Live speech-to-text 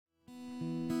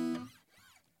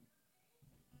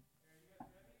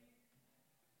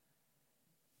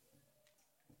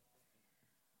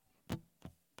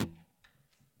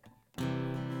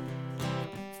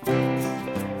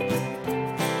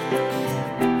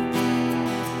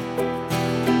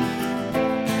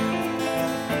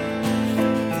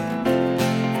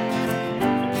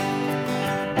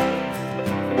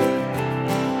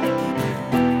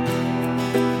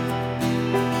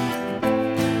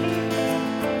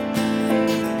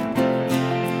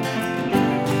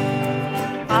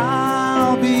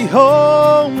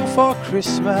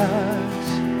Christmas,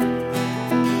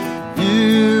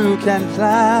 you can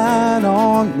plan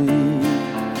on me.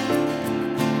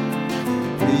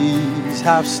 Please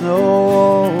have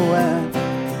snow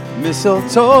and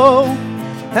mistletoe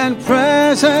and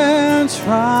presents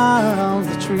round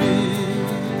the tree.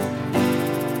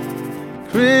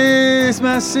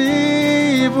 Christmas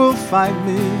Eve will find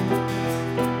me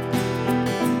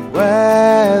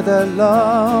where the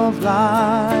love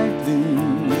light gleams.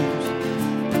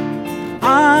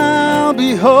 I'll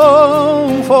be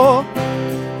home for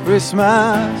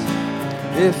Christmas,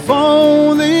 if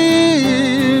only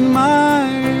in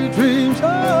my dreams.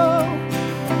 Oh,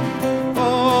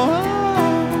 oh,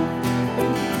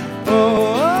 oh,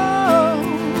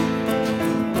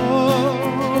 oh,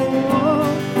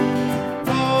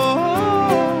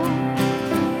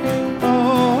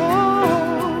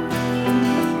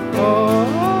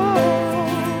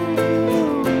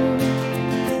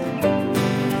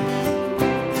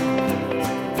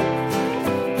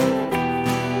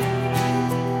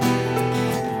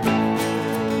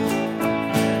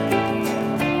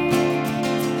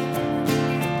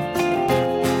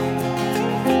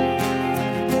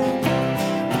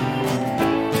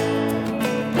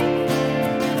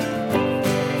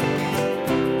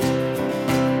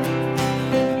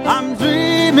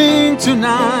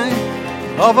 tonight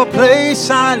of a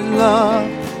place I love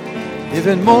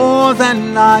even more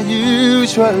than I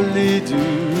usually do.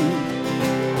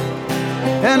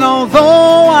 And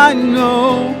although I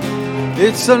know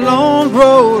it's a long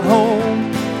road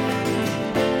home,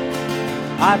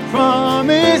 I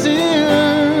promise you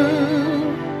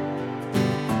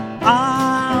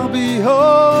I'll be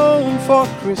home for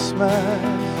Christmas.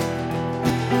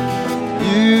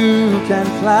 You can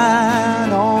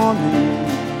plan on me.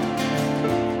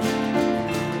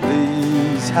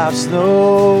 Have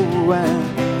snow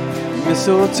and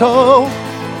mistletoe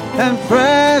and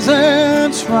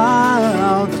presents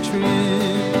round the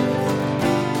tree.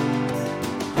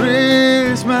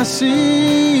 Christmas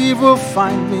Eve will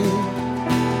find me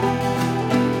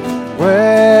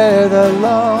where the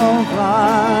love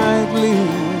light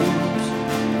gleams.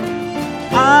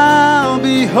 I'll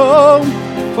be home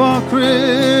for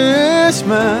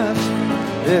Christmas,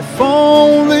 if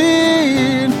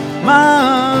only in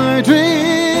my dreams.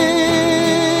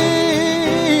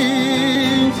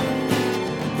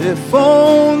 If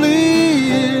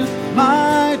only in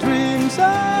my dreams.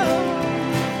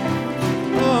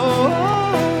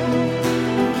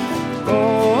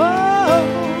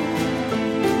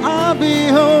 I'll be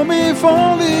home if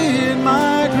only in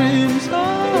my dreams.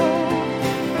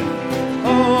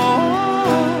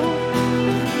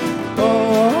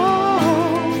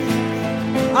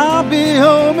 I'll be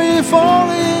home if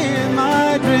only in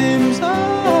my dreams.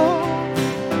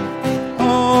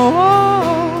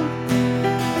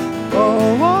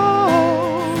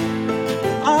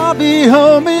 I'll be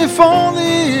home if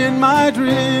only in my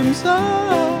dreams.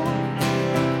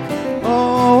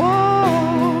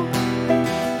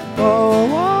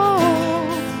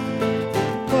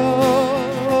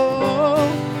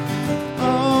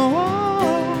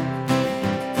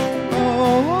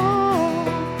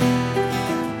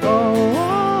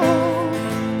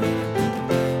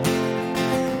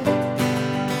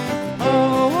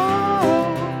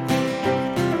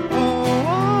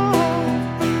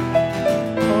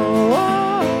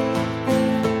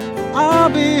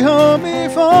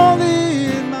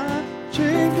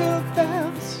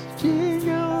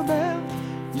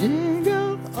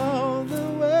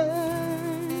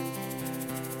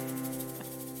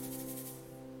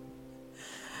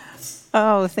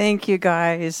 Oh, thank you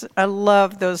guys. I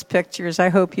love those pictures. I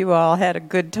hope you all had a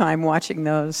good time watching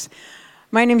those.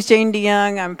 My name's Jane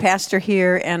DeYoung. I'm a pastor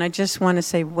here, and I just want to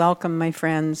say welcome, my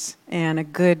friends, and a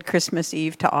good Christmas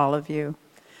Eve to all of you.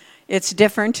 It's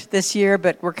different this year,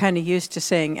 but we're kind of used to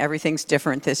saying everything's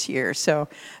different this year, so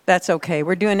that's okay.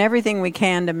 We're doing everything we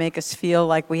can to make us feel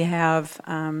like we have,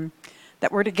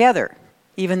 that we're together,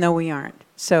 even though we aren't.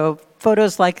 So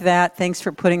photos like that, thanks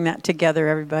for putting that together,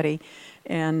 everybody.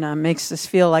 And makes us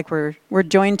feel like we're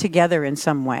joined together in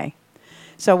some way.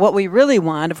 So what we really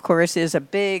want, of course, is a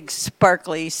big,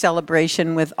 sparkly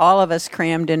celebration with all of us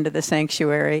crammed into the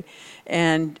sanctuary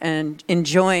and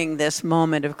enjoying this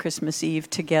moment of Christmas Eve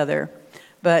together.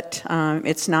 But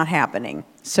it's not happening.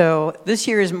 So this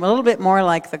year is a little bit more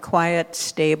like the quiet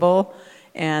stable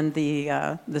and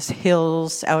the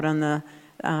hills out on the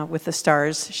with the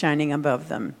stars shining above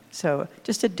them. So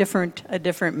just a different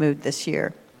mood this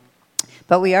year.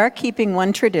 But we are keeping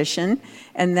one tradition,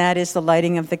 and that is the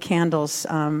lighting of the candles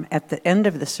at the end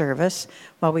of the service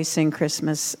while we sing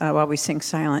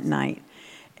Silent Night.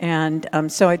 And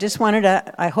so I just wanted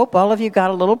to, I hope all of you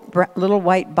got a little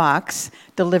white box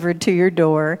delivered to your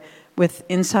door, with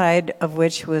inside of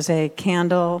which was a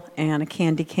candle and a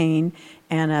candy cane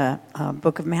and a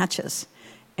book of matches.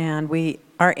 And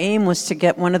our aim was to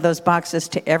get one of those boxes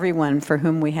to everyone for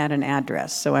whom we had an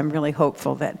address. So I'm really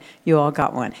hopeful that you all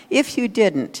got one. If you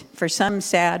didn't, for some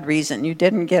sad reason, you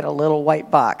didn't get a little white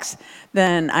box,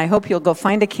 then I hope you'll go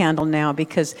find a candle now,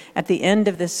 because at the end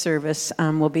of this service,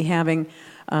 we'll be having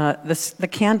the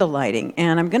candle lighting.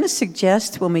 And I'm going to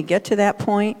suggest when we get to that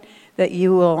point that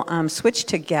you will switch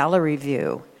to gallery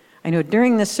view. I know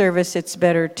during the service it's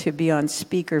better to be on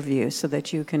speaker view so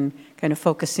that you can kind of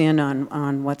focus in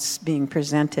on what's being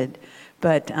presented.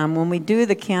 But when we do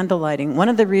the candle lighting, one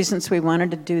of the reasons we wanted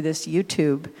to do this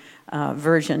YouTube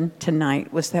version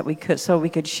tonight was that we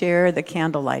could share the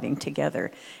candle lighting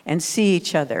together and see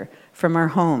each other from our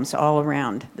homes all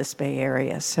around this Bay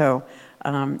Area. So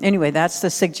anyway, that's the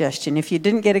suggestion. If you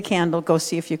didn't get a candle, go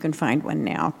see if you can find one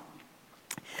now.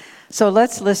 So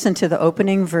let's listen to the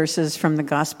opening verses from the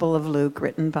Gospel of Luke,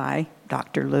 written by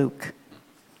Dr. Luke.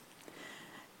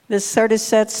 This sort of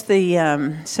sets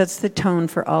the tone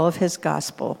for all of his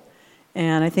gospel,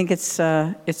 and I think it's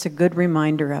a good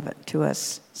reminder of it to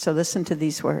us. So listen to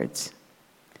these words.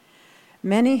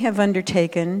 Many have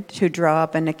undertaken to draw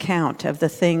up an account of the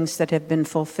things that have been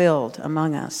fulfilled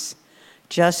among us,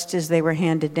 just as they were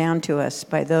handed down to us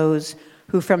by those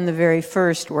who from the very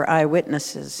first were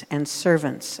eyewitnesses and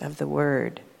servants of the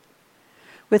word.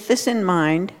 With this in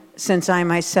mind, since I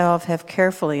myself have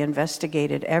carefully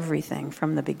investigated everything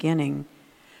from the beginning,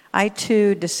 I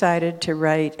too decided to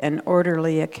write an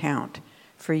orderly account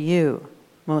for you,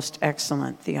 most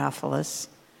excellent Theophilus,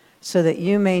 so that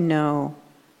you may know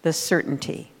the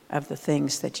certainty of the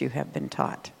things that you have been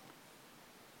taught.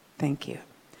 Thank you.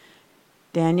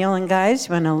 Daniel and guys,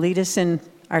 you want to lead us in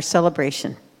our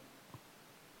celebration?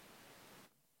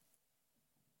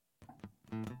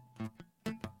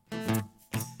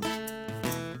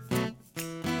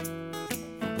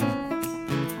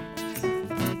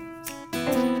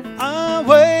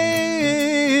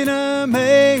 Away in a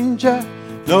manger,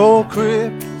 no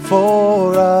crib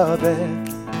for a bed,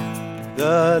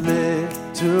 the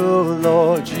little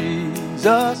Lord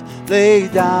Jesus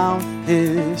laid down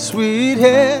his sweet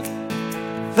head.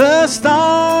 The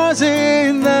stars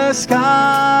in the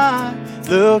sky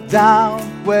looked down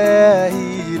where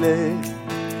he lay.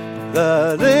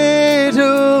 The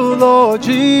little Lord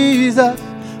Jesus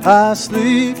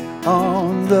asleep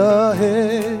on the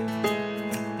hay.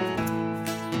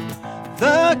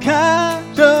 The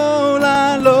cattle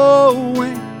are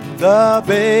lowing, the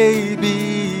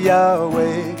baby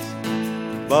awakes,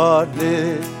 but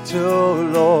little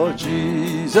Lord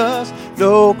Jesus,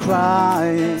 no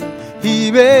crying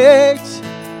he makes.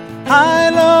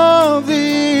 I love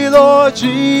thee, Lord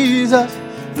Jesus,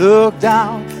 look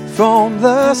down from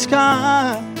the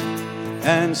sky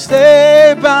and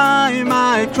stay by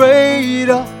my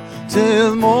cradle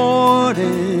till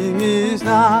morning is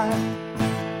nigh.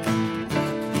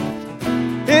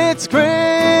 It's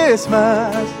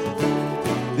Christmas,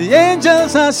 the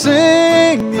angels are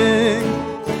singing,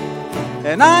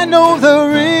 and I know the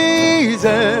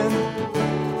reason,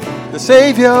 the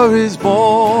Savior is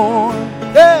born.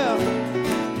 Yeah.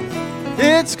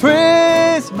 It's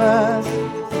Christmas,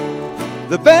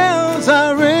 the bells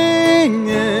are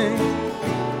ringing,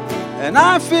 and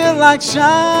I feel like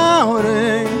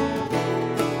shouting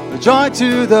joy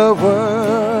to the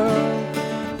world.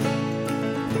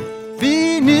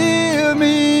 Be near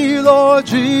me, Lord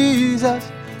Jesus,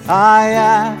 I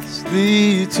ask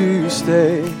thee to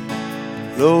stay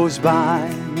close by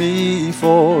me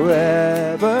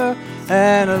forever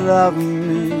and love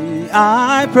me,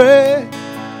 I pray.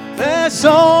 Bless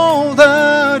all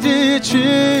the dear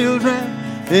children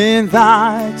in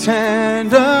thy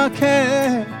tender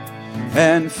care,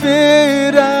 and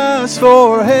fit us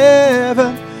for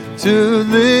heaven to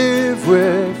live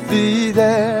with thee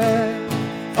there.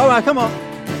 All right, come on.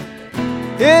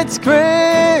 It's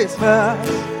Christmas,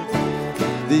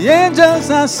 the angels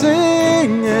are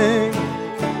singing,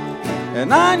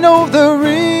 and I know the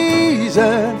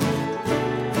reason,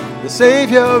 the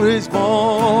Savior is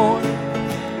born.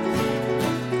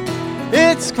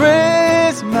 It's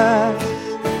Christmas,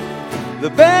 the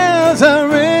bells are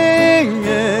ringing,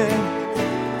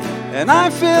 and I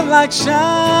feel like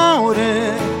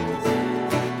shouting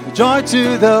joy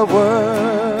to the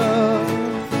world.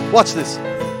 Watch this.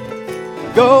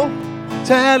 Go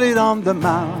tell it on the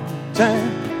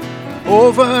mountain,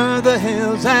 over the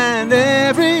hills and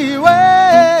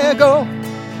everywhere. Go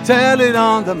tell it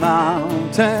on the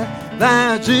mountain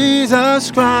that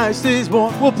Jesus Christ is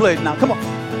born. We'll play it now. Come on.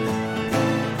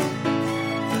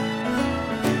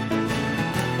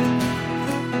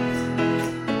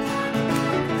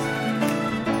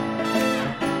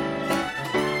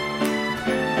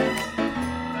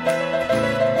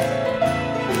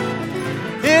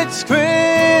 It's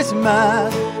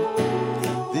Christmas.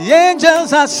 The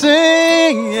angels are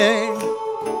singing,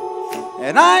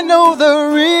 and I know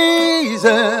the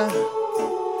reason.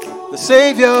 The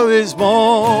Savior is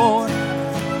born.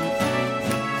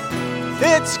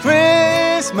 It's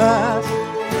Christmas.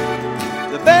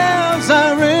 The bells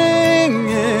are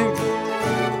ringing,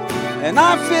 and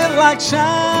I feel like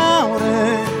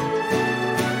shouting,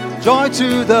 joy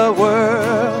to the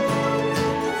world,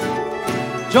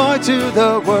 joy to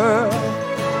the world,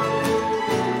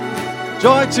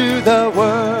 joy to the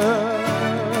world.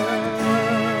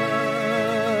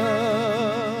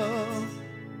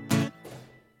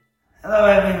 Hello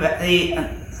everybody,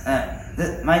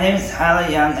 my name is Tyler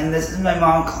Young, and this is my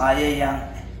mom Claudia Young.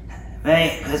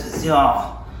 Merry Christmas to you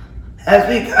all. As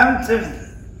we come to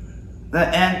the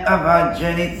end of our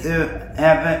journey through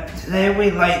heaven, today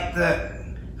we light the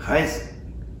Christ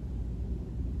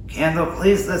candle.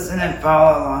 Please listen and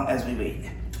follow along as we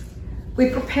read.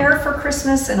 We prepare for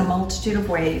Christmas in a multitude of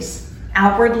ways.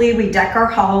 Outwardly, we deck our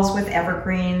halls with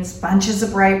evergreens, bunches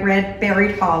of bright red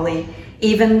berried holly,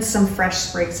 even some fresh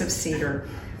sprigs of cedar.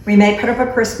 We may put up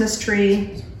a Christmas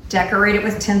tree, decorate it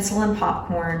with tinsel and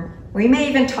popcorn. We may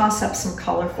even toss up some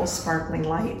colorful sparkling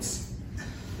lights.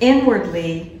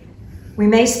 Inwardly, we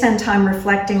may spend time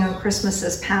reflecting on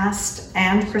Christmases past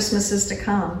and Christmases to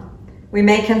come. We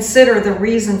may consider the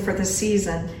reason for the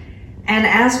season. And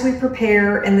as we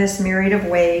prepare in this myriad of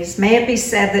ways, may it be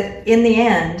said that in the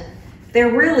end, there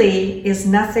really is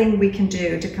nothing we can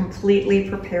do to completely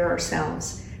prepare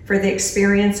ourselves for the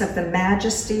experience of the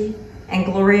majesty and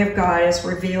glory of God as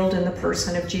revealed in the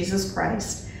person of Jesus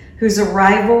Christ, whose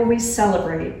arrival we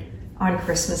celebrate on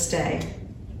Christmas Day.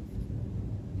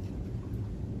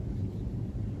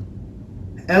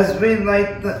 As we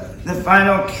light the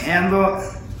final candle,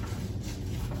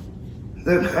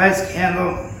 the Christ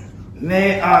candle,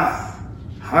 may our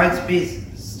hearts be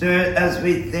stirred as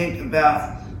we think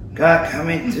about God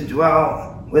coming to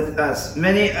dwell with us.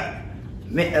 May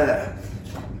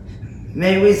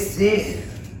we see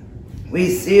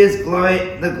His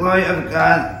glory, the glory of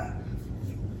God,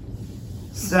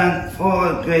 Son, full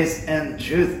of grace and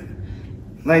truth,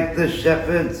 like the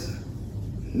shepherds.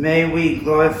 May we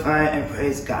glorify and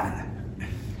praise God.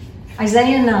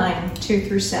 Isaiah 9, 2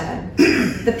 through 7.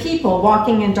 The people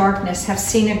walking in darkness have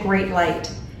seen a great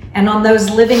light, and on those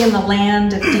living in the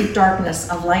land of deep darkness,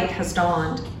 a light has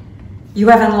dawned. You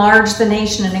have enlarged the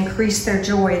nation and increased their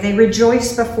joy. They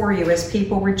rejoice before you as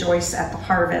people rejoice at the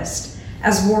harvest,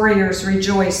 as warriors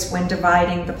rejoice when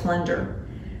dividing the plunder.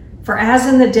 For as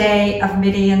in the day of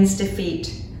Midian's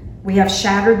defeat, we have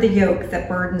shattered the yoke that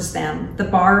burdens them, the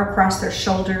bar across their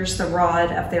shoulders, the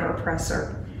rod of their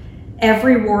oppressor.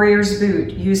 Every warrior's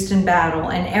boot used in battle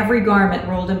and every garment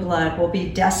rolled in blood will be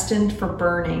destined for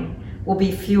burning, will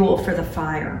be fuel for the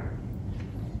fire.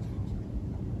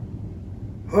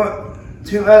 For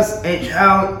to us a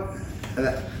child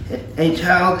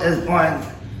is born,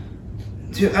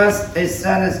 to us a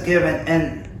son is given,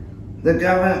 and the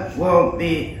government will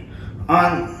be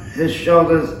on his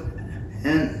shoulders,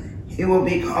 and he will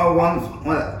be called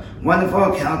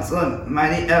Wonderful Counselor,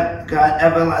 Mighty God,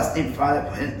 Everlasting Father,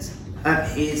 Prince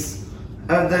of Peace.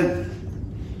 Of the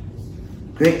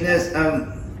greatness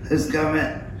of his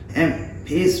government and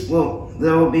peace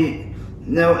there will be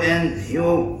no end. He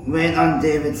will reign on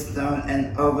David's throne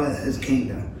and over his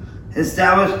kingdom,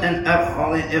 establish and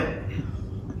upholding it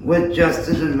with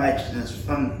justice and righteousness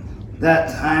from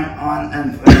that time on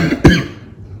and forever.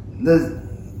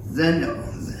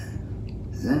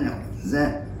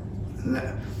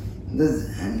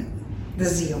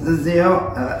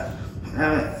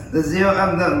 The zeal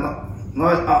of the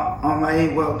Lord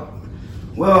Almighty will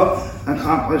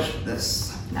accomplish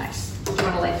this. Nice. Do you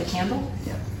want to light the candle?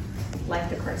 Yeah. Light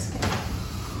the Christ candle.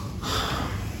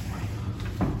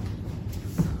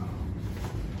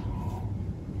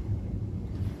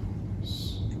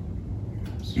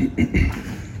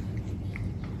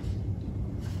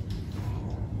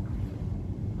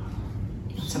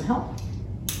 Some help?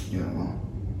 Yeah, well,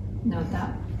 Note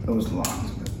that. it was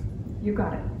long. But You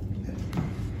got it.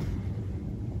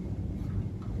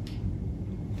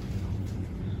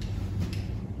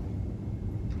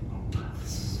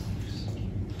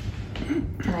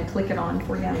 Can I click it on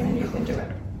for you and then you can do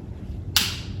it?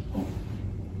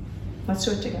 Let's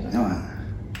do it together. no,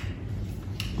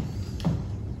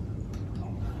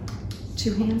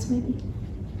 2 hands maybe?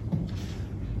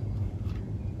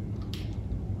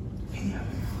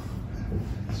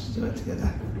 let's do it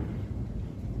together.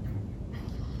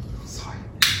 Sorry.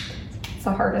 It's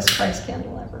the hardest Christ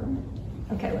candle ever.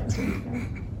 Okay, let's do it together.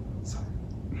 Sorry.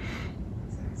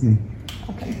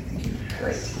 Okay,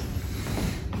 great.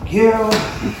 you.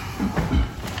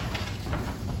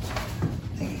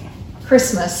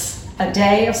 Christmas, a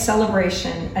day of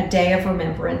celebration, a day of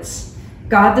remembrance.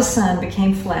 God the Son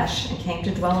became flesh and came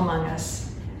to dwell among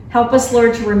us. Help us,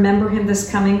 Lord, to remember him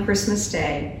this coming Christmas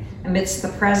day amidst the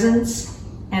presence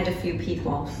and a few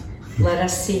people. Let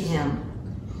us see him.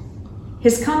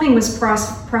 His coming was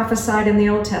prophesied in the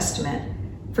Old Testament.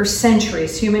 For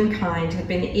centuries, humankind had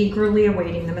been eagerly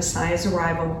awaiting the Messiah's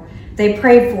arrival. They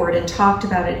prayed for it and talked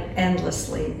about it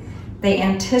endlessly. They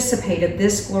anticipated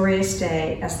this glorious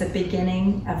day as the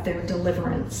beginning of their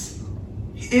deliverance.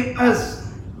 Keep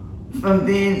us from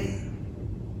being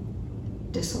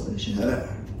disillusioned.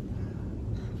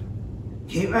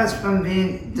 Keep us from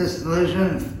being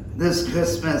disillusioned this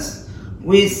Christmas.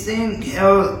 We sing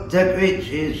carols, decorate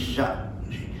trees,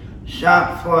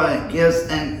 shop for gifts,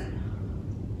 and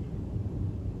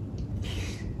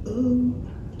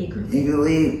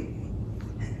eagerly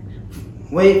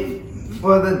wait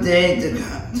for the day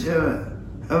to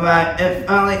arrive. It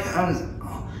finally comes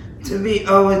to be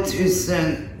over too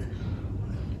soon.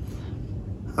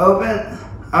 Open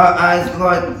our eyes,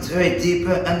 Lord, to a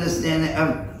deeper understanding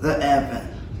of the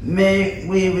Advent. May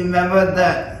we remember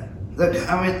that the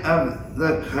coming of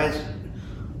the Christ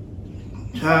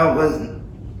child was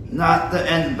not the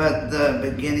end, but the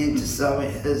beginning to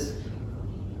celebrate his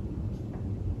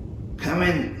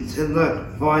coming, to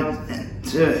look forward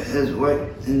to his work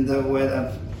in the world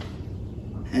of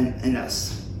in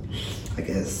us, I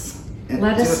guess. And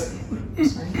let us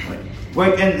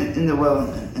work in the world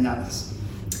and us.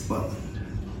 Well,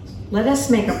 let us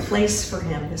make a place for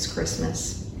him this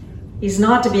Christmas. He's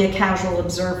not to be a casual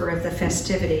observer of the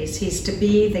festivities. He's to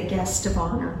be the guest of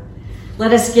honor.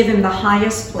 Let us give him the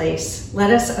highest place.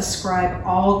 Let us ascribe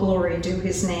all glory due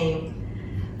his name.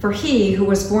 For he who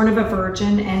was born of a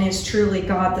virgin and is truly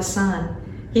God the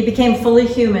Son, he became fully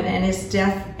human and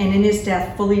in his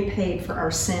death fully paid for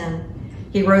our sin.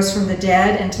 He rose from the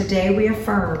dead, and today we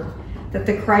affirm that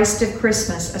the Christ of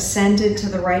Christmas ascended to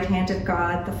the right hand of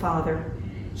God the Father.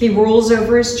 He rules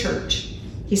over his church.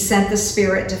 He sent the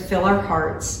Spirit to fill our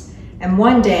hearts, and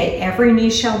one day every knee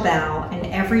shall bow and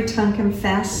every tongue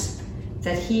confess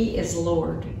that he is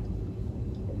Lord.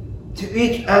 To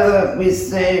each other we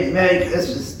say Merry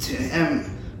Christmas. To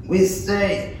him we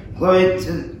say glory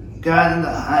to God in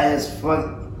the highest,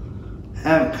 for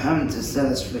have come to set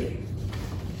us free.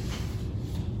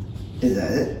 Is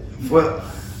that it?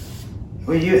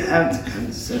 For you have to come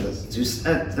to set us,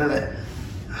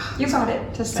 You got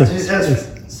it.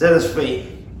 set us free.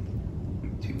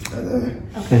 Together.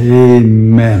 Okay.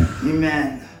 Amen.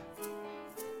 Amen.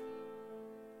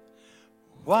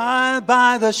 While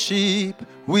by the sheep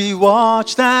we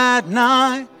watched at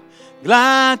night,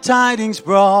 glad tidings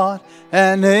brought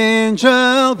an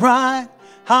angel bright.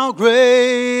 How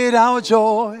great our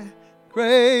joy,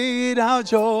 great our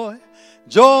joy.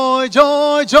 Joy,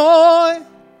 joy, joy,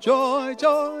 joy,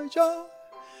 joy, joy.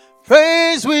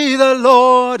 Praise we the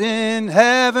Lord in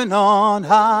heaven on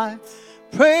high.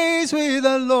 Praise we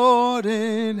the Lord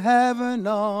in heaven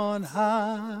on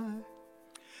high.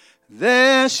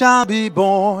 There shall be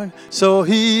born, so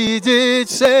he did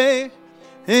say,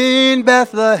 in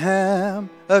Bethlehem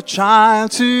a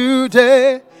child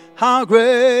today. How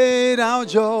great our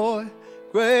joy,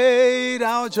 great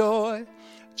our joy.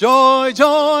 Joy,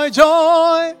 joy,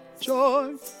 joy,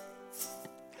 joy.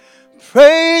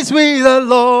 Praise we the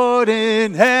Lord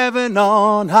in heaven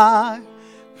on high.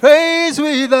 Praise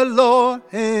we the Lord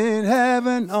in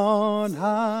heaven on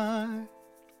high.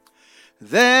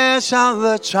 There shall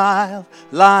the child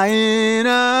lie in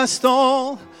a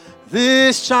stall,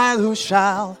 this child who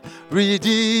shall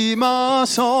redeem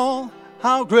us all.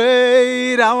 How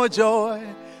great our joy,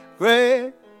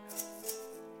 great.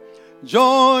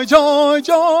 Joy, joy,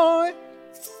 joy.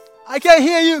 I can't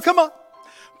hear you, come on.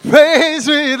 Praise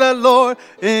we the Lord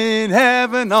in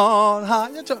heaven on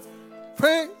high.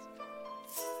 Praise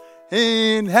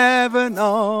in heaven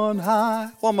on high.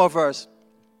 One more verse.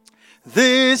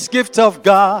 This gift of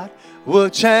God will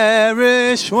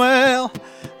cherish well,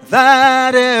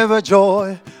 that ever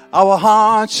joy our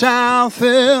hearts shall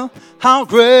fill. How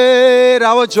great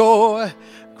our joy,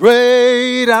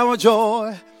 great our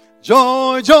joy.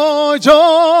 Joy, joy,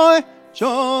 joy,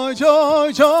 joy,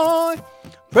 joy, joy.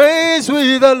 Praise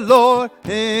we the Lord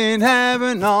in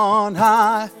heaven on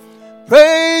high.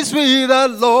 Praise we the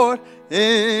Lord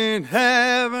in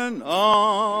heaven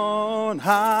on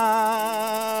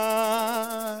high.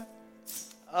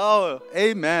 Oh,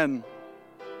 amen.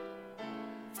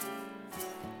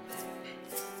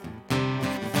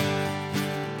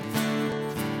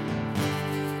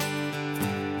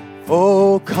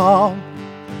 Oh, come,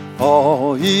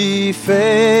 all ye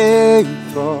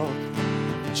faithful,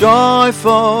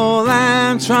 joyful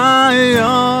and triumphant.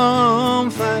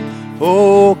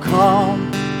 O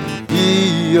come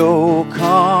ye, O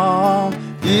come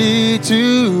ye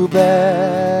to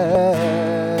Bethlehem.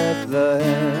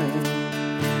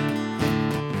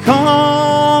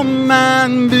 Come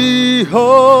and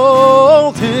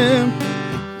behold him,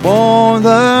 born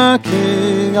the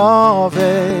King of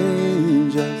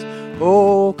angels.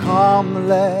 Oh, come,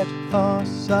 let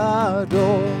us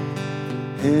adore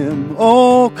him.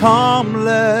 Oh, come,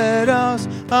 let us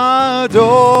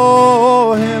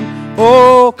adore him.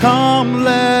 Oh, come,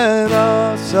 let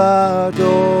us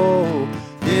adore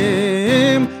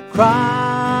him, Christ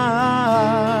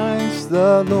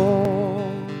the Lord.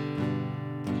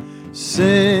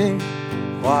 Sing,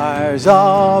 choirs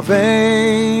of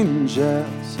angels,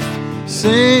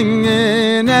 sing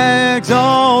in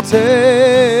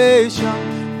exaltation.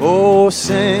 Oh,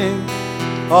 sing,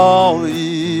 all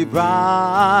ye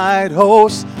bright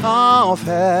hosts of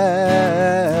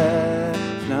heaven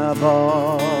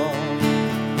above.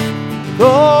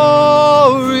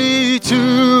 Glory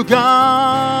to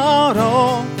God,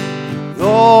 oh,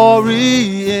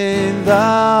 glory in the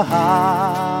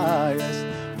highest.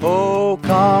 Oh,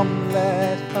 come,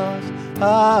 let us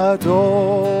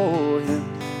adore him.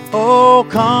 Oh,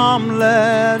 come,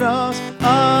 let us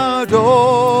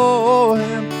adore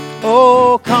him.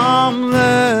 Oh, come,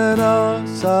 let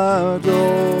us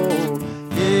adore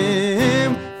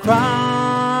him,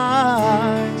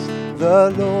 Christ the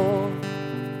Lord.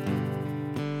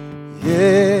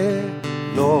 Yea,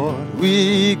 Lord,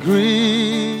 we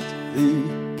greet thee,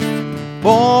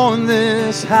 born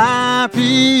this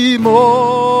happy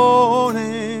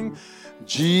morning.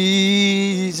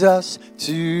 Jesus,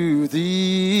 to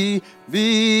thee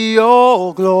be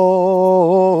all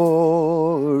glory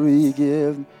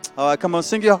give. All right, come on,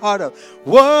 sing your heart out.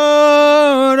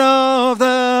 Word of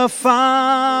the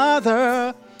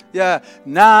Father, yeah,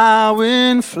 now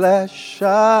in flesh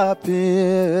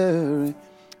appearing.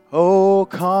 Oh,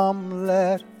 come,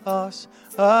 let us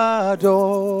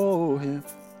adore him.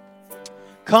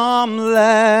 Come,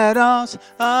 let us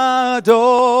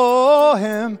adore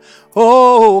him.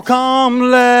 Oh, come,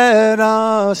 let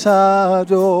us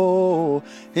adore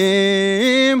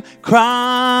him, Christ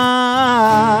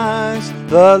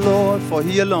the Lord, for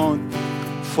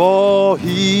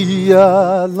he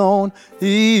alone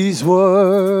is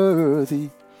worthy.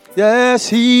 Yes,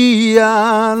 he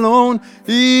alone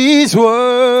is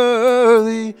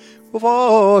worthy,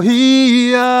 for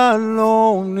he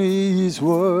alone is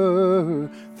worthy,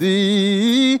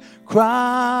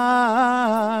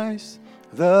 Christ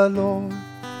the Lord.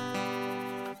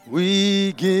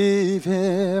 We give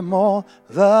him all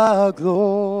the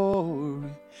glory.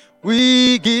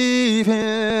 We give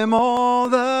him all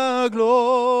the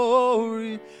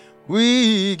glory.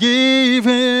 We give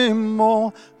him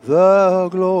all the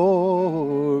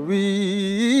glory.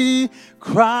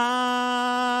 Christ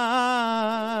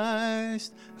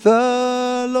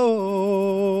the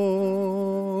Lord.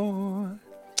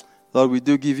 Lord, we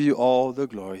do give you all the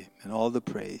glory and all the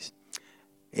praise.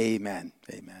 Amen.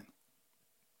 Amen.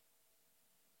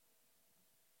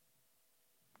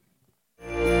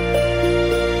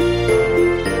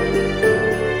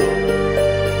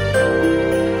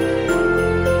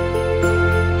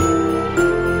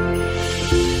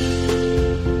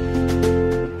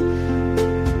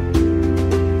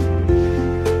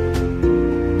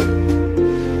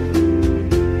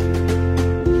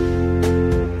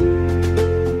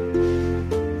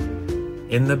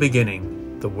 In the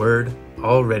beginning, the Word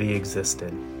already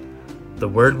existed. The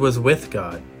Word was with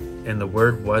God, and the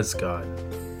Word was God.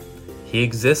 He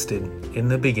existed in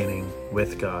the beginning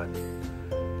with God.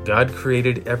 God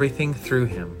created everything through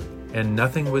him, and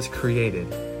nothing was created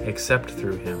except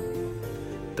through him.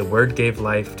 The Word gave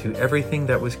life to everything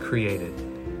that was created,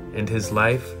 and his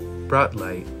life brought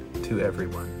light to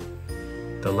everyone.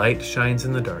 The light shines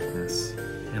in the darkness,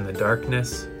 and the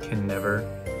darkness can never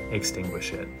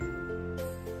extinguish it.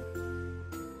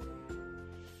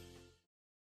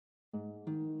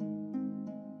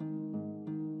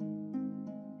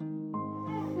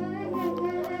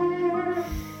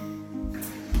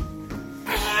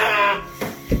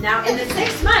 Now in the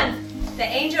 6th month, the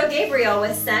angel Gabriel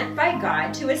was sent by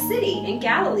God to a city in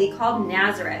Galilee called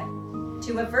Nazareth,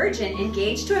 to a virgin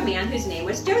engaged to a man whose name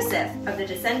was Joseph, of the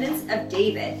descendants of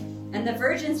David, and the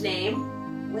virgin's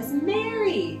name was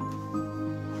Mary.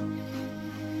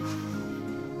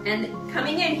 And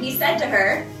coming in, he said to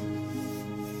her,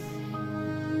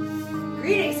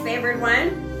 "Greetings, favored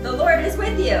one, the Lord is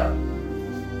with you."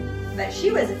 But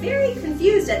she was very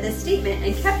confused at this statement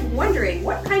and kept wondering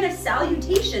what kind of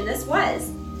salutation this was.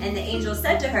 And the angel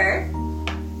said to her,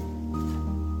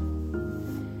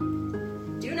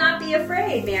 "Do not be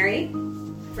afraid, Mary,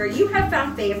 for you have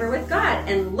found favor with God.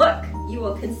 And look, you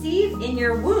will conceive in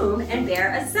your womb and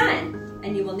bear a son,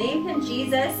 and you will name him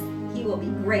Jesus. He will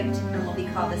be great and will be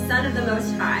called the Son of the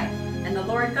Most High. And the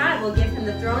Lord God will give him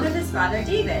the throne of his father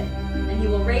David. And he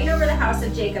will reign over the house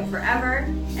of Jacob forever,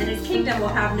 and his kingdom will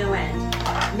have no end."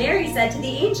 Mary said to the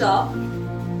angel,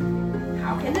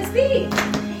 "How can this be?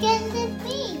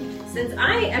 Since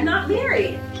I am not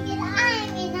married."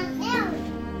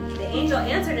 The angel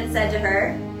answered and said to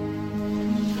her,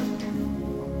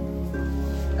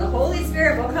 "The Holy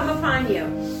Spirit will come upon you,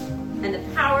 and the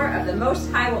power of the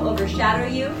Most High will overshadow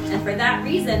you, and for that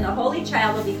reason the Holy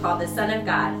Child will be called the Son of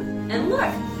God. And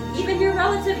look, even your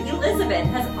relative Elizabeth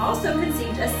has also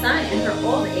conceived a son in her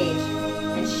old age,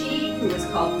 and she who was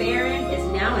called barren is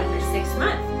now in her 6th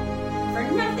month. For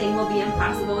nothing will be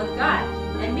impossible with God."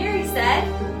 And Mary said,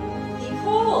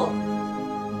 "Behold,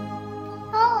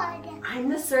 I'm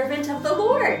the servant of the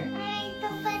Lord.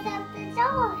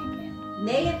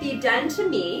 May it be done to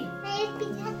me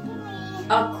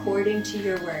according to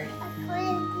your word."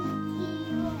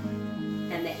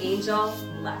 And the angel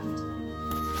left.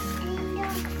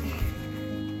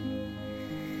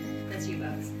 That's you,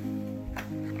 Bugs.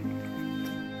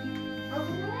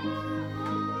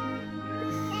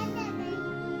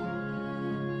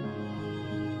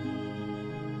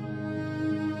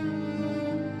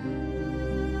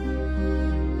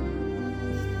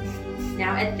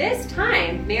 Now at this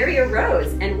time, Mary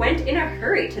arose and went in a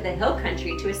hurry to the hill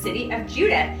country to a city of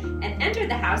Judah and entered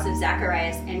the house of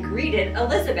Zacharias and greeted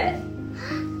Elizabeth.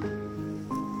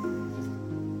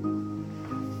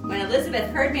 When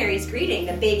Elizabeth heard Mary's greeting,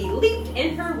 the baby leaped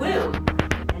in her womb.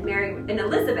 And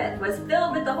Elizabeth was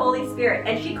filled with the Holy Spirit,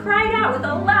 and she cried out with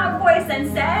a loud voice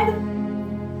and said,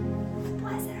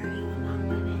 "Blessed are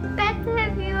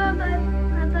you among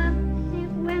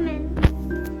women.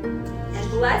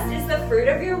 Blessed is the fruit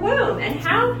of your womb. And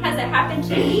how has it happened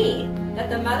to me that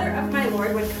the mother of my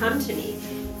Lord would come to me?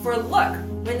 For look,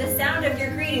 when the sound of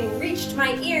your greeting reached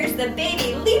my ears, the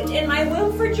baby leaped in my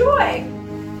womb for joy.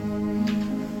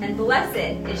 And blessed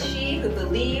is she who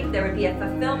believed there would be a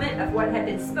fulfillment of what had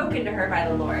been spoken to her by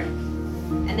the Lord."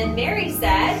 And then Mary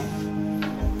said,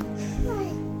 "My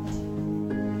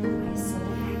soul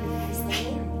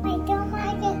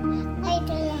magnifies the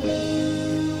Lord."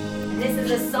 This is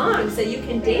a song so you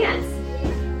can dance.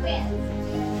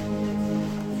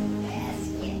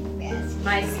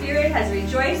 "My spirit has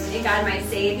rejoiced in God my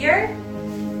Savior,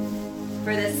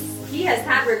 for this he has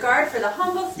had regard for the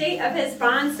humble state of his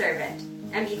bondservant.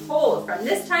 And behold, from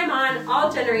this time on,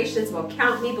 all generations will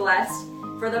count me blessed,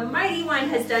 for the Mighty One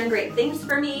has done great things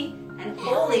for me, and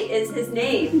holy is his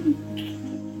name.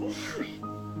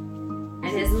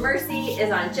 And his mercy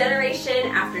is on generation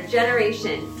after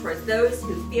generation towards those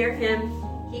who fear him.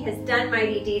 He has done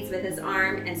mighty deeds with his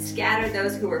arm and scattered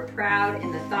those who were proud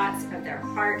in the thoughts of their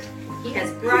heart. He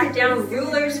has brought down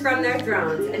rulers from their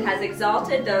thrones and has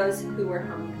exalted those who were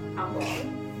humble.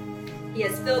 He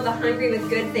has filled the hungry with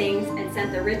good things and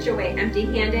sent the rich away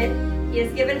empty-handed. He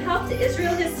has given help to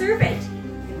Israel his servant,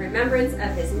 in remembrance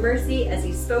of his mercy as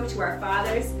he spoke to our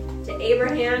fathers, to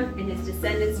Abraham and his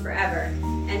descendants forever."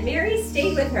 And Mary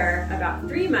stayed with her about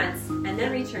 3 months and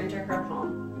then returned to her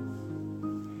home.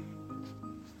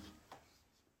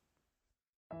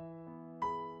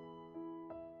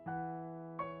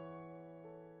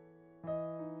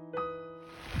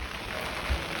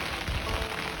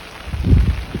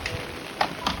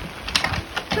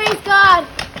 Praise God!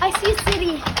 I see a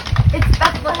city. It's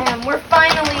Bethlehem. We're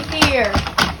finally here.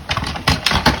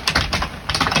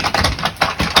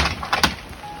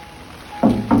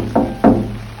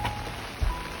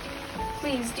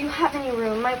 Please, do you have any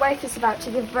room? My wife is about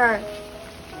to give birth.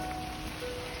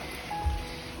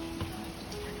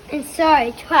 I'm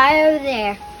sorry. Try over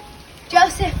there.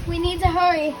 Joseph, we need to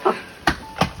hurry.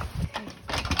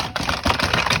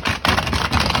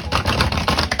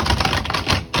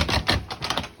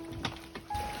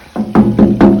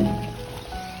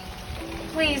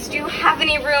 Please, do you have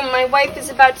any room? My wife is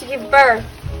about to give birth.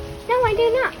 No, I do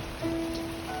not.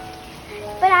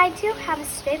 But I do have a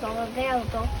stable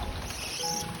available.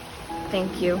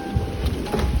 Thank you.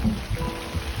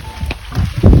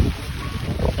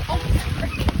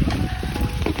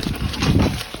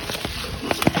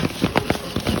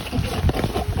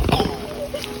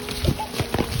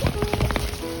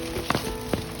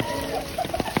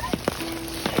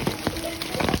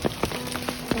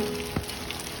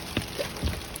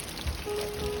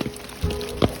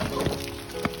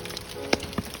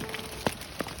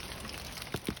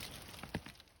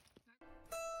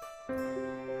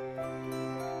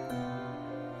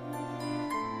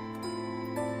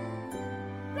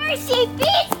 Where's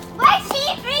sheepies? Where's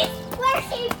sheepies? Where's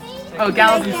sheepies? Oh,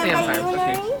 Galilee Sam time.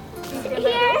 Okay.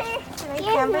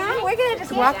 Here's Matt. We're gonna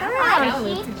just walk around.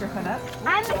 Put your hood up.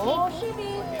 I'm a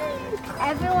sheepy.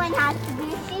 Everyone has to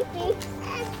be a sheepy.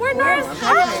 We're not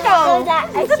So that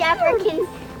a shepherd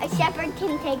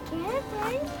can take care of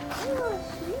them.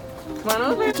 Come on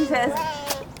over. She says,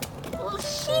 well,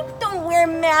 sheep don't wear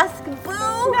masks,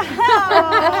 boo.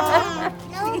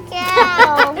 No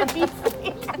cow.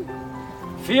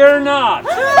 Fear not.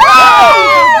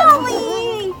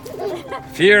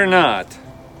 Fear not,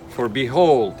 for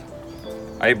behold,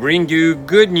 I bring you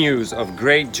good news of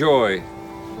great joy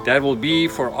that will be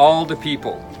for all the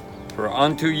people. For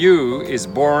unto you is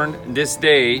born this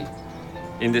day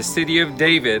in the city of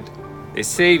David a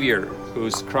Savior, who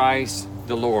is Christ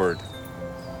the Lord.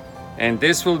 And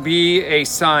this will be a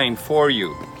sign for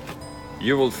you.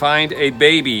 You will find a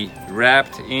baby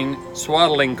wrapped in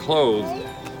swaddling clothes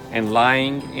and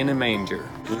lying in a manger.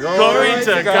 Glory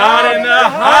to God in the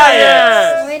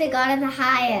highest! Glory to God in the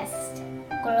highest.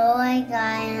 Glory to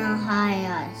God in the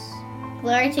highest.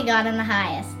 Glory to God in the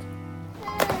highest.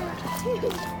 You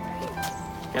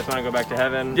guys want to go back to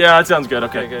heaven? Yeah, that sounds good.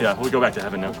 Okay, good. yeah, we'll go back to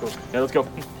heaven now. Cool. Yeah, let's go.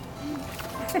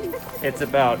 It's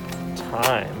about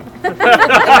time.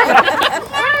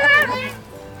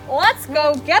 Let's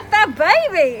go get that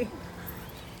baby.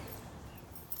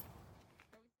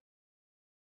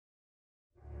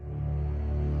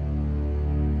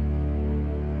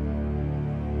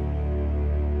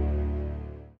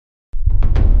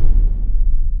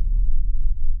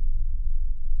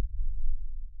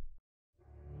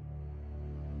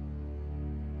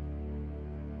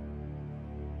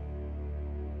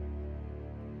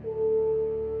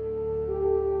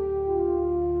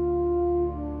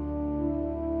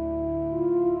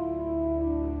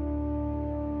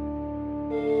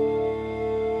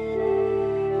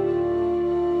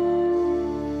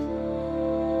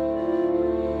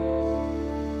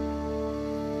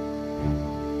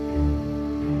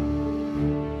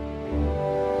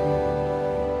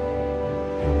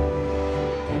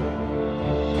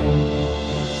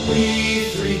 We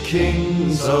three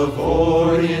kings of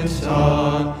Orient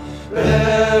are,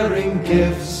 bearing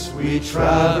gifts we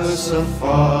traverse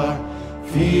afar,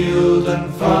 field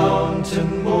and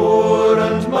fountain, moor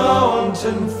and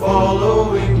mountain,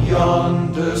 following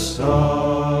yonder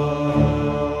star.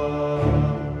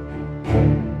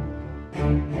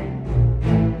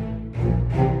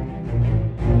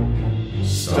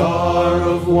 Star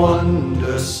of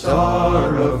wonder,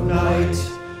 star of night,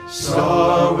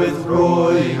 star with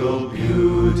royal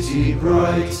beauty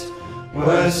bright,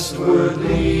 westward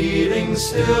leading,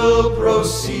 still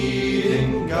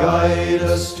proceeding, guide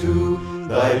us to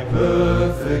thy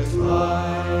perfect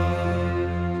light.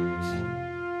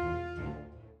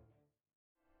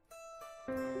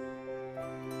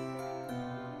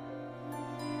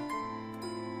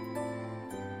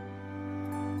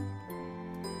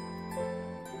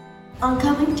 On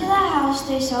coming to the house,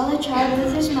 they saw the child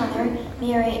with his mother,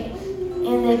 Mary,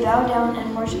 and they bowed down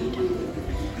and worshipped him.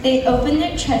 They opened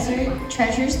their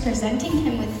treasures, presenting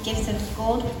him with gifts of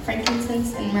gold,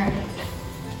 frankincense, and myrrh.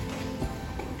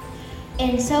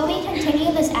 And so we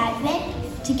continue this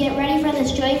Advent to get ready for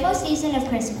this joyful season of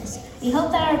Christmas. We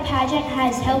hope that our pageant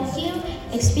has helped you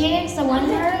experience the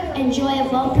wonder and joy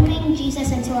of welcoming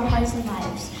Jesus into our hearts and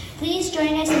lives. Please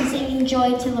join us in singing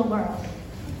Joy to the World.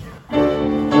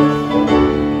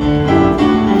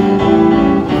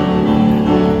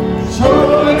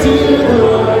 Joy to the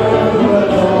world,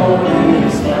 the Lord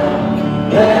is come.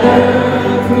 Let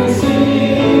earth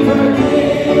receive her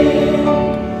King.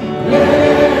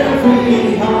 Let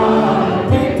every heart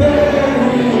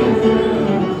preparing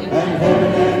through, and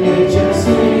heaven and nature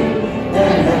sing,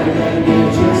 and heaven and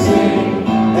nature sing,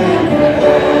 and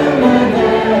heaven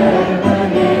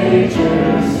and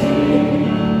nature sing.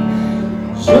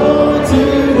 Joy to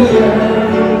the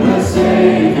earth, the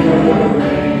Savior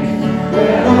reigns.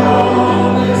 Let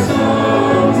all its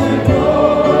songs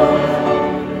implore,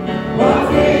 what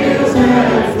fields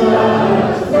and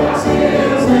floods, what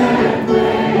hills and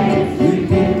plains. We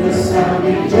beat the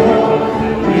sounding joy,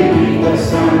 we beat the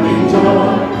sounding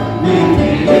joy, we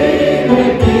beat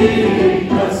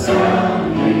the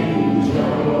sounding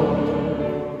joy.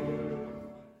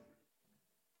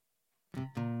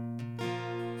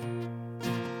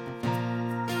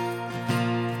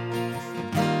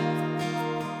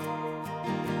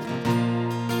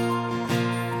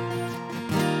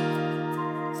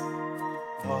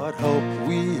 What hope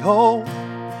we hold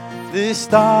this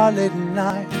starlit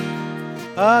night.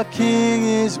 A king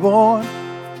is born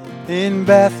in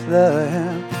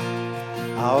Bethlehem.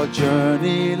 Our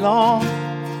journey long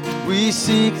We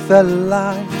seek the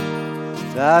light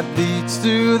that leads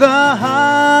to the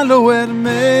hallowed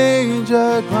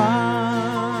manger ground.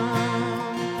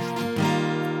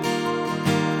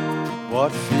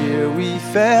 What fear we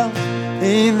felt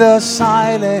in the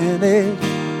silent age,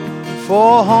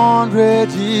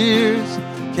 400 years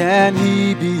can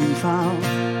he be found,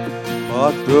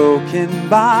 but broken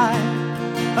by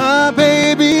a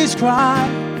baby's cry.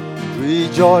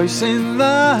 Rejoice in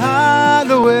the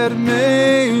hallowed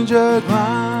manger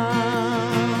ground.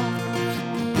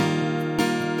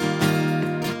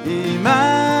 Emmanuel,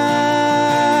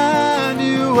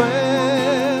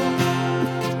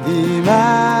 Emmanuel,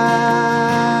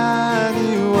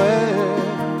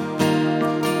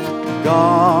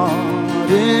 God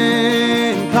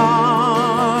incarnate,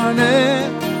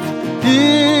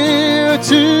 here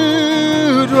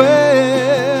to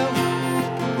dwell.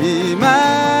 Emmanuel,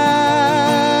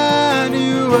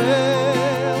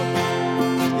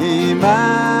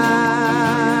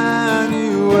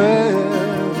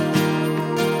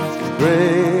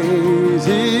 praise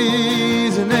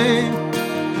his name,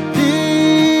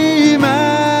 Emmanuel.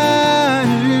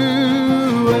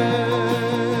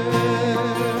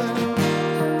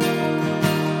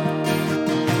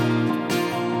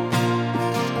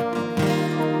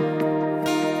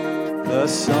 The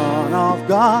Son of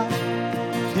God,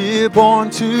 here born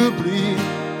to bleed,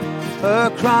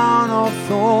 a crown of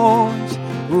thorns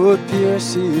would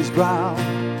pierce his brow,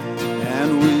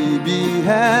 and we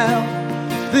beheld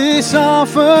this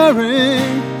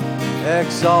offering,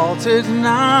 exalted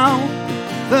now,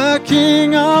 the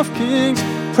King of Kings.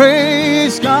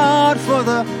 Praise God for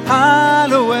the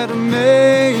hallowed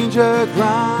manger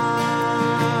ground.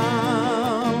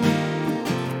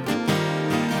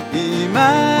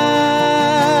 Emmanuel,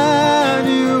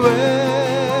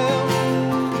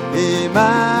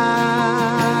 Emmanuel,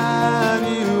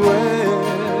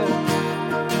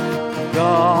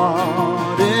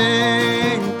 God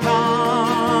incarnate,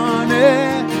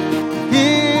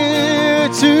 here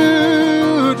to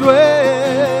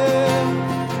dwell.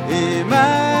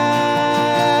 Emmanuel,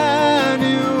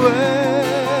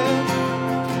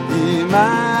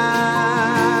 Emmanuel,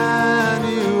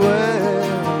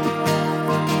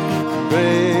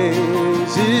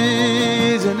 praise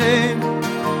his name,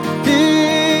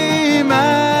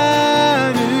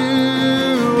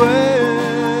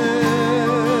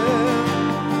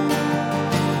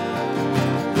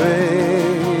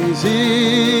 praise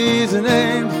his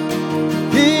name,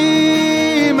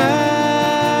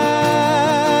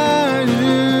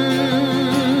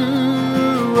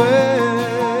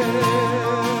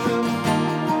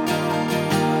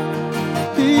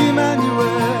 Emmanuel.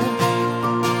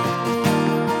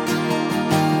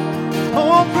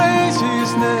 Oh, praise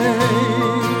his name,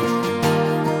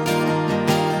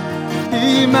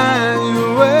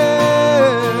 Emmanuel.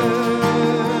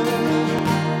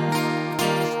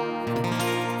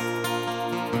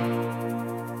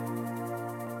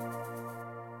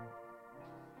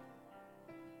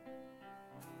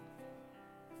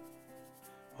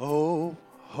 Oh,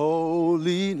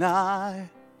 holy night,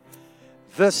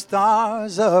 the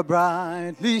stars are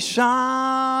brightly shining.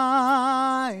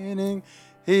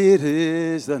 It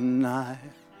is the night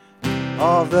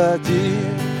of the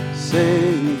dear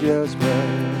Savior's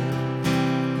birth.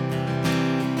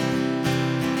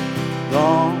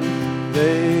 Long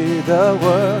lay the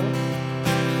world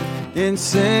in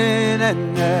sin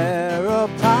and error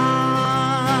pining,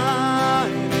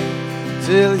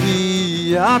 till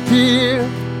he appeared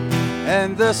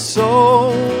and the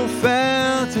soul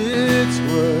felt its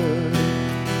worth.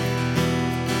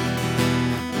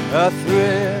 A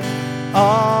thrill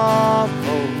of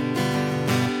hope,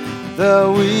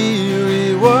 the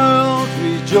weary world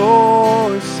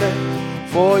rejoices,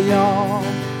 for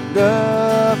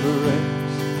yonder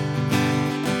breaks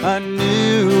a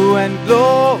new and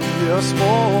glorious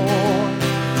morn.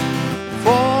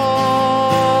 Fall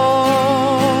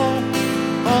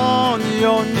on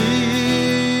your knees,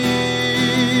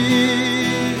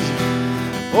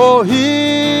 oh,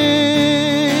 hear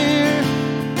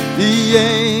the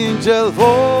angel voices,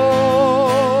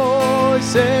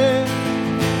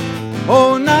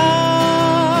 oh, night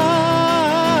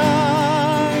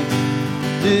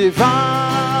divine,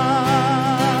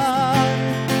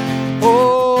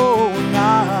 oh,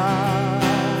 night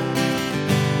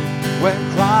when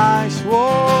Christ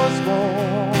was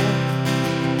born,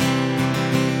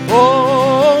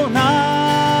 oh, night,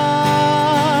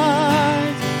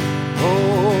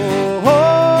 oh,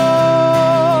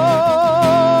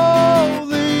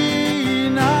 holy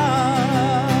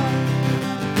night,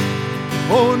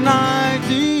 oh, night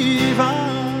divine.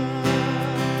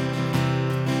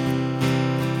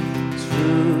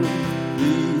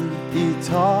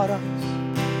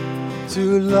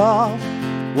 to love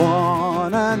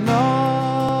one another.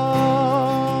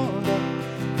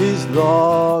 His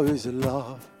law is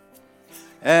love,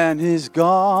 and His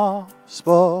gospel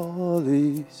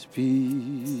is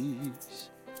peace.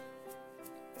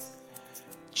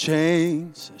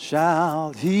 Chains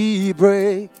shall He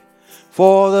break,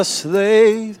 for the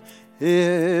slave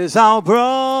is our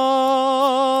brother,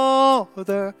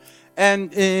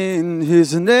 and in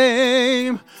His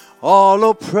name all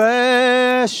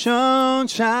oppression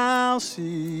shall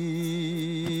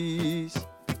cease.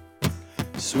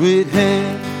 Sweet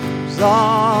hymns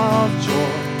of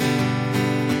joy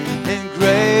in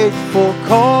grateful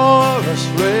chorus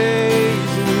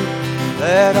raising,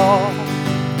 let all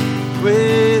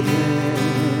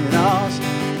within us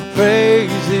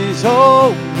praise His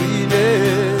holy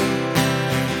name.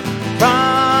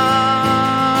 Christ,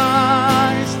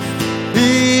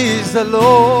 He is the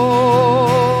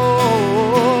Lord.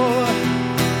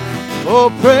 Oh,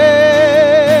 praise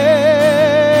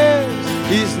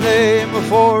His name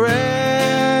forever.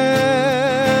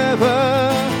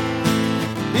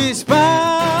 His power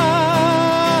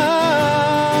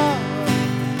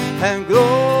and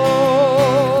glory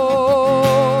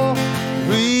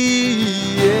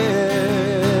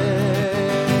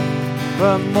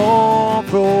evermore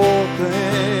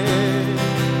proclaim.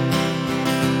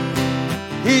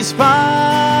 His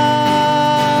power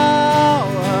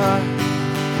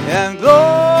and glory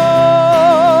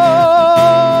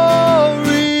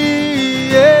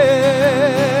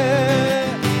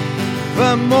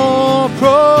evermore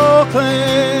proclaim.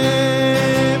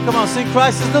 Come on, sing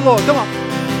Christ is the Lord. Come on.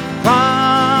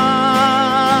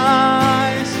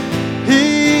 Christ,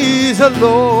 He is the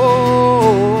Lord.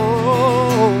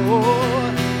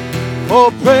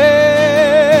 Oh, praise.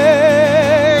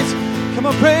 Come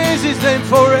on, praise His name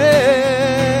forever.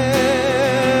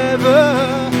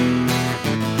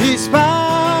 His power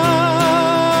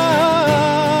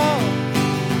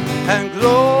and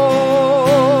glory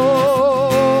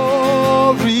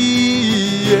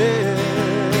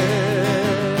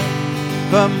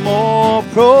evermore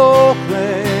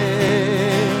proclaim.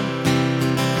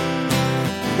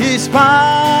 His power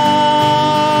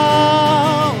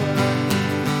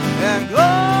and glory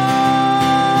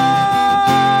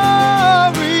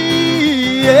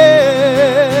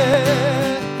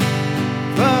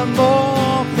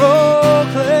evermore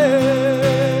proclaim.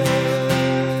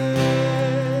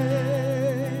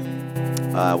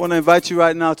 I want to invite you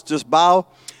right now to just bow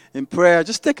in prayer.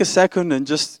 Just take a second and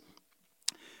just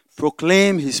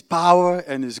proclaim His power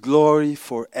and His glory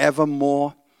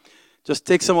forevermore. Just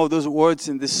take some of those words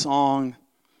in this song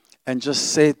and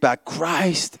just say it back.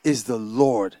 Christ is the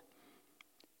Lord.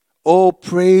 Oh,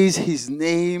 praise His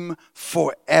name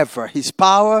forever. His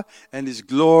power and His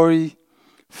glory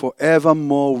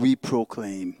forevermore we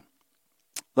proclaim.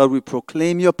 Lord, we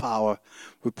proclaim your power.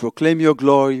 We proclaim your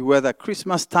glory, whether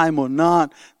Christmas time or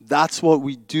not. That's what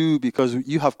we do because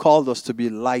you have called us to be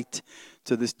light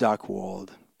to this dark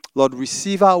world. Lord,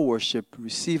 receive our worship,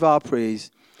 receive our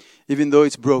praise. Even though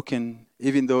it's broken,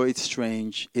 even though it's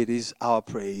strange, it is our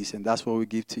praise, and that's what we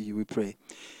give to you, we pray.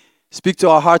 Speak to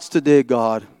our hearts today,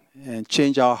 God, and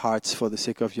change our hearts for the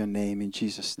sake of your name. In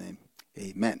Jesus' name,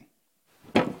 amen.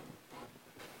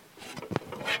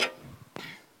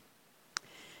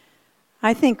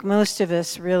 I think most of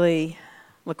us really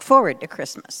look forward to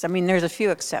Christmas. I mean, there's a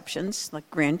few exceptions,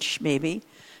 like Grinch, maybe,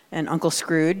 and Uncle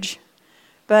Scrooge.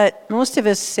 But most of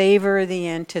us savor the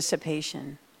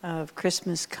anticipation of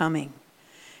Christmas coming.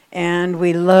 And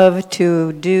we love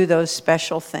to do those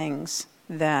special things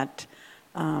that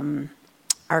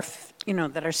are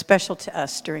special to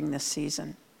us during this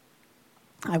season.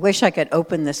 I wish I could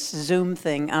open this Zoom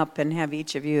thing up and have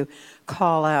each of you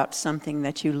call out something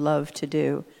that you love to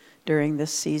do during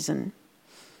this season.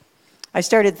 I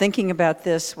started thinking about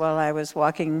this while I was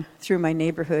walking through my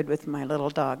neighborhood with my little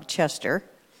dog, Chester.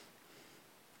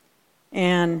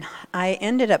 And I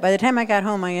ended up, by the time I got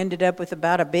home, I ended up with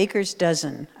about a baker's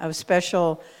dozen of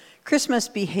special Christmas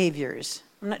behaviors.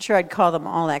 I'm not sure I'd call them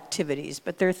all activities,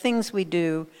 but they're things we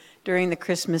do during the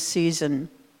Christmas season.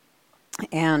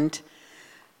 And,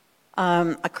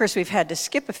 of course, we've had to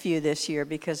skip a few this year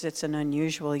because it's an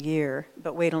unusual year.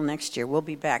 But wait till next year. We'll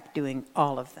be back doing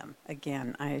all of them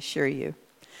again, I assure you.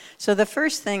 So the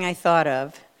first thing I thought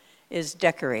of is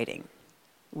decorating.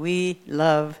 We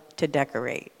love to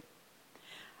decorate.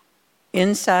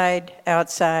 Inside,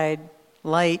 outside,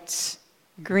 lights,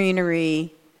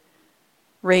 greenery,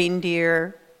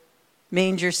 reindeer,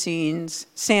 manger scenes,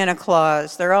 Santa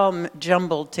Claus. They're all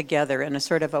jumbled together in a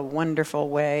sort of a wonderful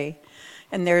way.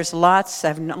 And there's lots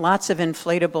of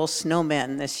inflatable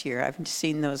snowmen this year. I've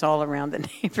seen those all around the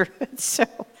neighborhood, so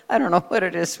I don't know what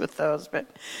it is with those. But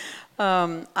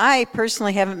I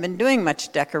personally haven't been doing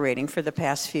much decorating for the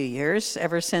past few years,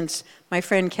 ever since my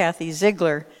friend Kathy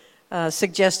Ziegler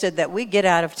suggested that we get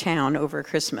out of town over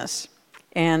Christmas.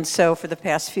 And so for the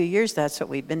past few years, that's what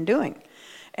we've been doing.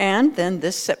 And then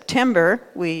this September,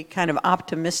 we kind of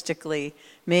optimistically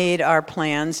made our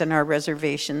plans and our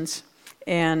reservations.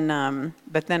 And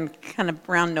but then kind of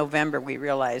around November, we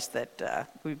realized that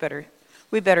we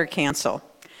better cancel.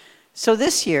 So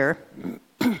this year,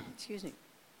 excuse me,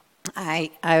 I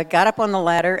got up on the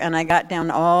ladder and I got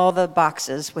down all the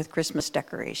boxes with Christmas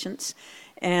decorations.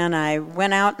 And I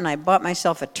went out and I bought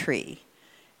myself a tree.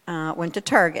 Went to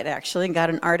Target, actually, and got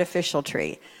an artificial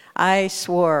tree. I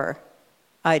swore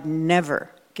I'd never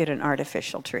get an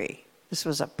artificial tree. This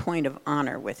was a point of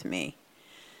honor with me.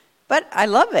 But I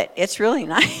love it. It's really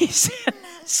nice.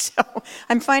 So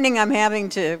I'm finding I'm having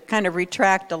to kind of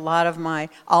retract a lot of my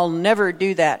 "I'll never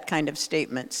do that" kind of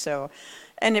statements. So,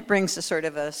 and it brings a sort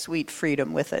of a sweet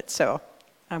freedom with it. So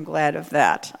I'm glad of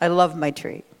that. I love my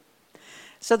tree.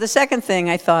 So the second thing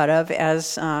I thought of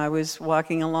as I was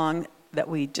walking along that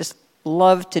we just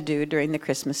love to do during the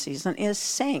Christmas season is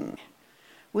sing.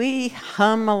 We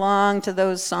hum along to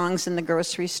those songs in the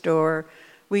grocery store.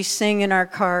 We sing in our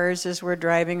cars as we're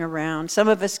driving around. Some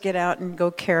of us get out and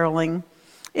go caroling.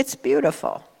 It's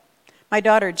beautiful. My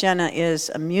daughter Jenna is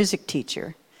a music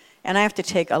teacher, and I have to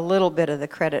take a little bit of the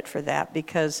credit for that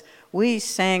because we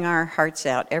sang our hearts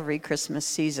out every Christmas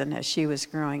season as she was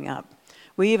growing up.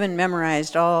 We even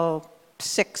memorized all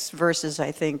 6 verses,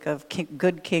 I think, of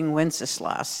Good King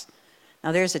Wenceslas.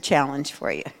 Now there's a challenge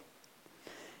for you.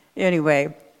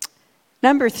 Anyway,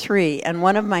 number 3, and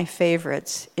one of my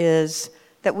favorites, is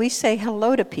that we say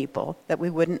hello to people that we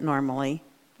wouldn't normally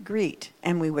greet,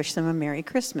 and we wish them a Merry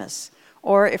Christmas.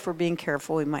 Or if we're being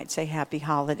careful, we might say Happy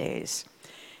Holidays.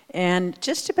 And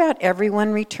just about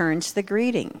everyone returns the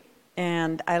greeting,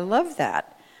 and I love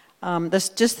that.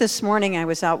 Just this morning, I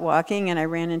was out walking, and I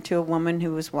ran into a woman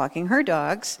who was walking her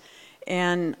dogs,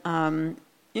 and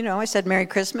I said, Merry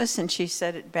Christmas, and she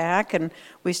said it back, and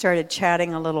we started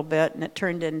chatting a little bit, and it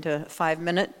turned into a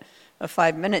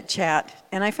 5-minute chat,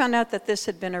 and I found out that this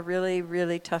had been a really,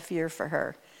 really tough year for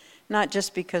her, not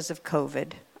just because of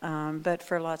COVID, but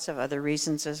for lots of other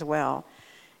reasons as well.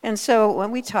 And so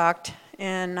when we talked,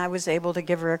 and I was able to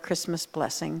give her a Christmas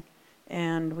blessing,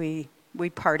 and we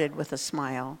parted with a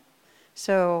smile.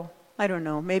 So, I don't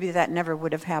know, maybe that never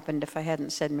would have happened if I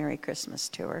hadn't said Merry Christmas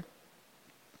to her.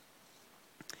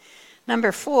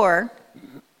 Number 4,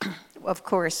 of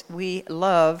course, we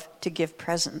love to give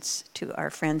presents to our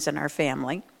friends and our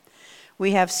family.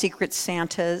 We have Secret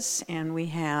Santas, and we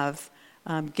have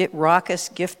raucous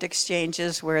gift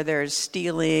exchanges where there's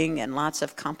stealing and lots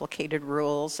of complicated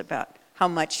rules about how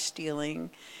much stealing.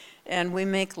 And we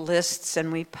make lists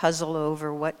and we puzzle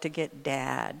over what to get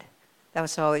Dad. That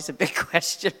was always a big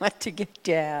question, what to get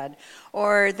Dad.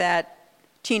 Or that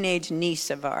teenage niece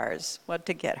of ours, what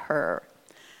to get her.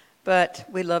 But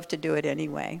we love to do it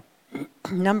anyway.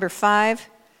 Number 5,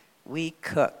 we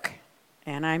cook.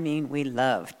 And I mean we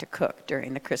love to cook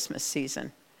during the Christmas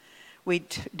season. We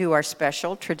do our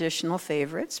special traditional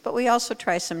favorites, but we also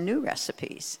try some new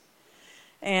recipes.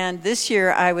 And this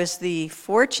year I was the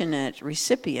fortunate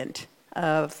recipient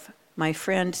of my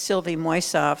friend Sylvie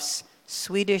Moisoff's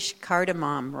Swedish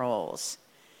cardamom rolls.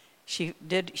 She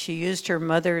used her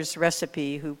mother's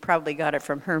recipe, who probably got it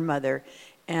from her mother,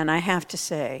 and I have to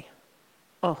say,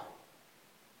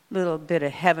 little bit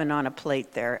of heaven on a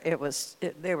plate there.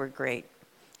 They were great.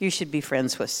 You should be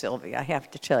friends with Sylvie, I have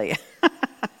to tell you.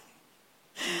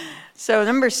 So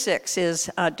number 6 is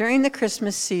during the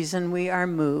Christmas season, we are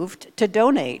moved to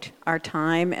donate our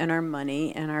time and our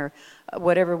money and our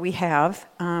whatever we have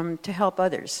to help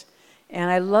others. And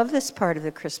I love this part of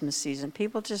the Christmas season.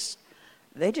 People just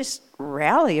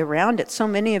rally around it. So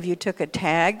many of you took a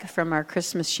tag from our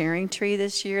Christmas sharing tree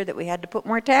this year that we had to put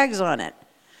more tags on it.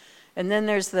 And then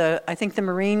there's I think the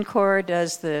Marine Corps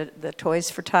does the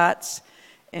Toys for Tots.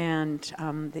 And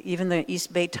even the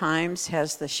East Bay Times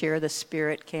has the Share the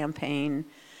Spirit campaign.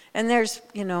 And there's,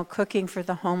 cooking for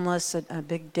the homeless, a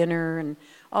big dinner, and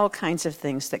all kinds of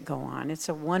things that go on. It's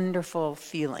a wonderful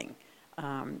feeling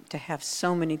to have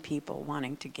so many people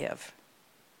wanting to give.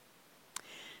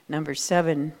 Number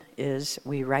 7 is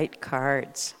we write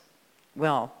cards.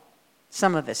 Well,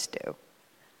 some of us do.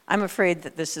 I'm afraid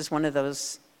that this is one of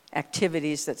those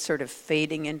activities that's sort of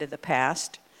fading into the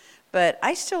past. But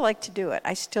I still like to do it.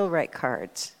 I still write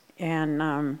cards.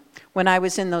 And when I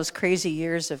was in those crazy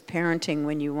years of parenting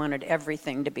when you wanted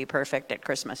everything to be perfect at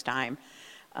Christmas time,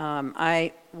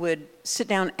 I would sit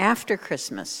down after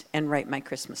Christmas and write my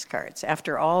Christmas cards.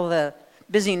 After all the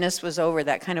busyness was over,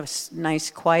 that kind of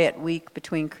nice quiet week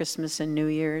between Christmas and New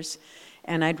Year's,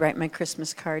 and I'd write my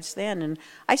Christmas cards then. And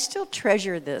I still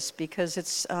treasure this because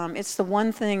it's the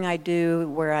one thing I do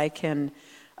where I can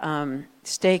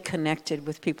stay connected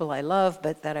with people I love,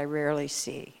 but that I rarely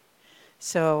see.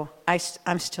 So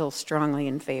I'm still strongly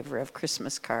in favor of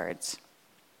Christmas cards.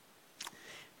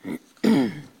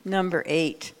 Number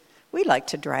 8, we like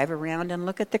to drive around and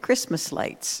look at the Christmas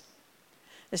lights,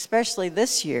 especially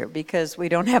this year because we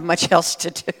don't have much else to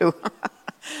do.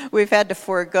 We've had to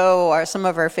forego some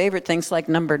of our favorite things like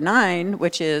number 9,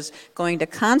 which is going to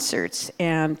concerts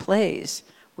and plays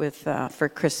for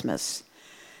Christmas.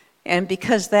 And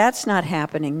because that's not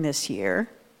happening this year,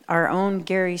 our own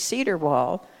Gary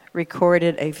Cedarwall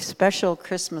recorded a special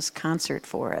Christmas concert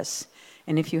for us.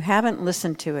 And if you haven't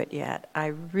listened to it yet, I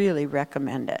really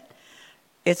recommend it.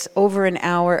 It's over an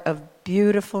hour of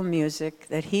beautiful music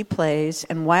that he plays,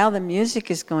 and while the music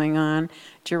is going on,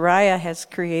 Jariah has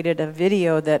created a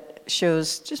video that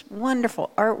shows just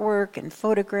wonderful artwork and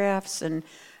photographs and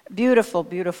beautiful,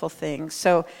 beautiful things.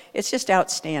 So it's just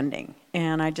outstanding,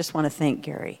 and I just want to thank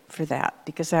Gary for that,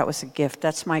 because that was a gift.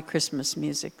 That's my Christmas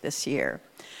music this year.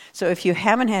 So if you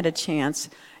haven't had a chance,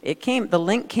 the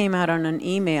link came out on an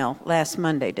email last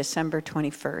Monday, December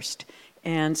 21st.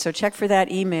 And so check for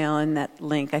that email and that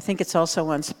link. I think it's also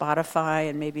on Spotify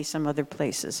and maybe some other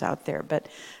places out there, but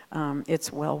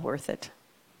it's well worth it.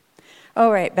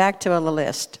 All right, back to the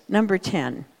list. Number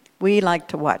 10, we like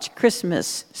to watch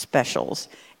Christmas specials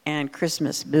and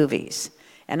Christmas movies.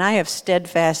 And I have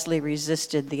steadfastly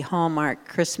resisted the Hallmark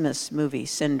Christmas movie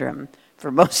syndrome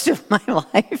for most of my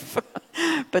life.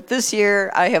 But this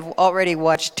year, I have already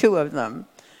watched 2 of them.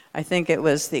 I think it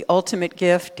was The Ultimate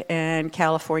Gift and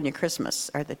California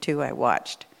Christmas are the 2 I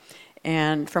watched.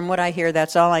 And from what I hear,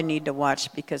 that's all I need to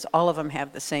watch because all of them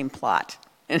have the same plot.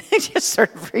 And I just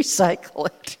sort of recycle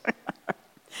it.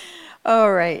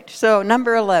 All right, so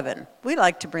number 11. We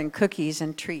like to bring cookies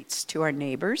and treats to our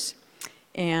neighbors.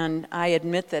 And I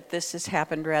admit that this has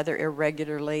happened rather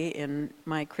irregularly in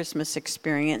my Christmas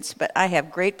experience, but I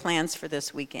have great plans for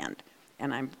this weekend.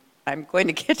 And I'm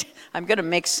going to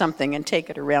make something and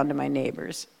take it around to my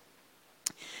neighbors.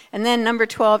 And then number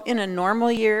 12, in a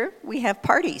normal year, we have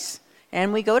parties.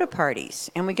 And we go to parties.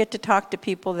 And we get to talk to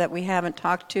people that we haven't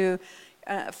talked to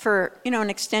for, an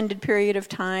extended period of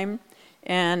time.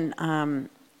 And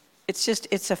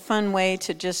it's a fun way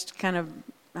to just kind of,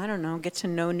 get to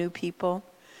know new people.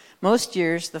 Most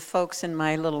years, the folks in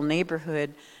my little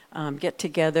neighborhood get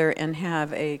together and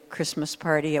have a Christmas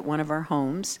party at one of our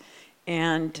homes.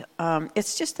 And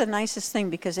it's just the nicest thing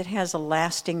because it has a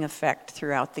lasting effect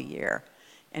throughout the year.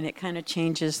 And it kind of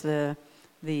changes the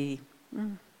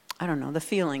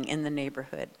feeling in the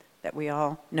neighborhood that we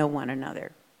all know one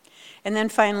another. And then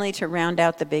finally, to round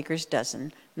out the baker's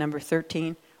dozen, number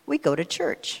 13, we go to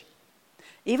church.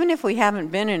 Even if we haven't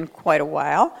been in quite a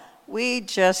while, we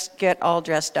just get all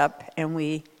dressed up and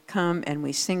we come and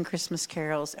we sing Christmas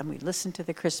carols and we listen to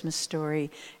the Christmas story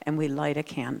and we light a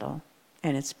candle.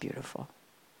 And it's beautiful.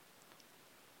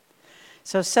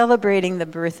 So celebrating the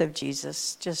birth of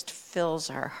Jesus just fills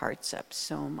our hearts up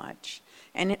so much.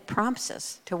 And it prompts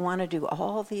us to want to do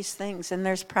all these things. And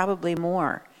there's probably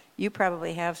more. You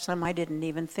probably have some I didn't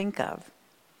even think of.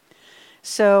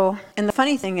 So, and the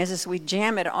funny thing is we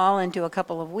jam it all into a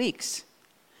couple of weeks.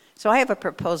 So I have a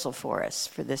proposal for us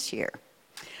for this year.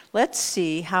 Let's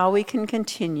see how we can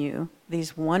continue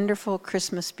these wonderful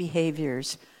Christmas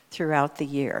behaviors throughout the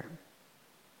year.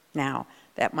 Now,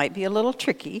 that might be a little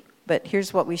tricky, but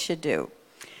here's what we should do.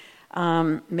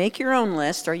 Make your own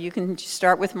list, or you can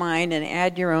start with mine and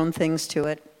add your own things to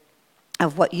it,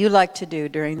 of what you like to do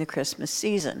during the Christmas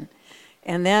season.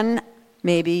 And then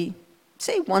maybe,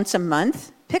 say once a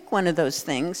month, pick one of those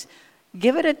things,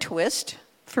 give it a twist,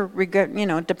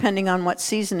 depending on what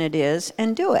season it is,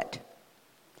 and do it.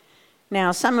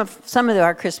 Now, some of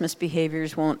our Christmas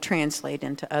behaviors won't translate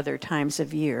into other times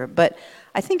of year, but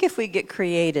I think if we get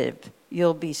creative,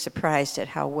 you'll be surprised at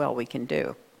how well we can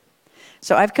do.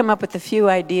 So I've come up with a few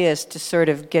ideas to sort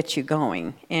of get you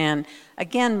going. And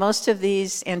again, most of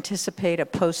these anticipate a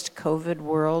post-COVID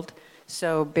world,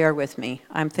 so bear with me.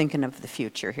 I'm thinking of the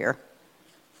future here.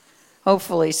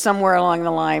 Hopefully, somewhere along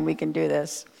the line, we can do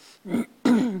this.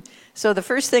 So the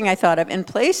first thing I thought of, in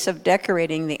place of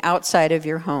decorating the outside of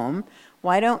your home,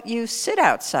 why don't you sit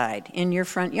outside in your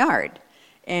front yard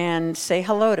and say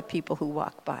hello to people who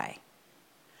walk by?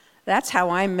 That's how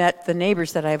I met the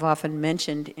neighbors that I've often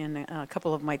mentioned in a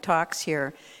couple of my talks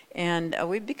here, and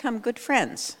we've become good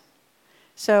friends.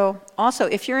 So also,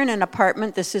 if you're in an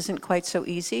apartment, this isn't quite so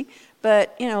easy,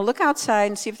 but look outside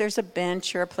and see if there's a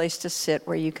bench or a place to sit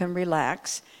where you can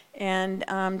relax and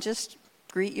just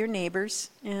greet your neighbors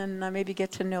and maybe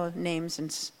get to know names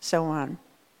and so on.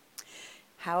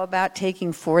 How about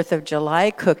taking 4th of July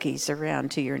cookies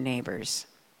around to your neighbors?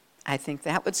 I think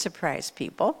that would surprise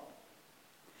people.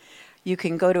 You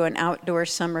can go to an outdoor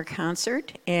summer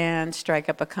concert and strike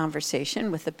up a conversation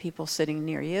with the people sitting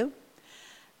near you.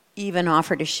 Even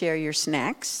offer to share your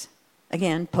snacks.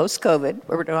 Again, post-COVID,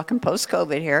 we're talking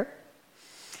post-COVID here.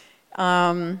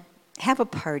 Have a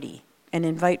party and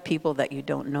invite people that you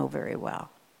don't know very well.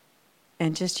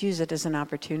 And just use it as an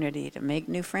opportunity to make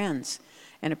new friends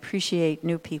and appreciate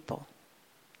new people.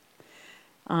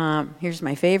 Here's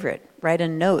my favorite. Write a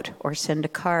note or send a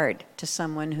card to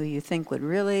someone who you think would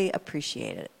really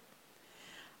appreciate it.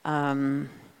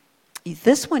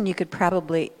 This one you could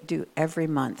probably do every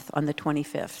month on the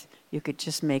 25th. You could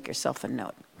just make yourself a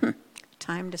note.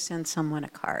 Time to send someone a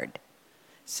card.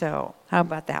 So how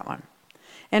about that one?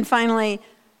 And finally,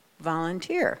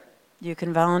 volunteer. You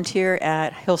can volunteer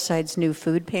at Hillside's new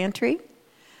food pantry.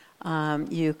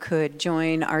 You could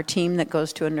join our team that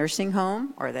goes to a nursing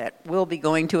home or that will be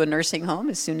going to a nursing home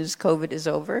as soon as COVID is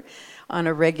over on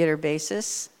a regular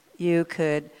basis. You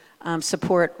could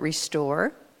support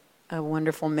Restore, a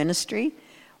wonderful ministry,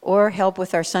 or help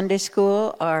with our Sunday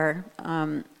school, our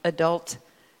adult,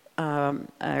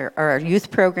 our youth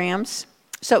programs.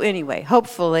 So anyway,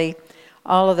 hopefully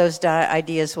all of those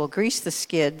ideas will grease the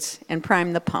skids and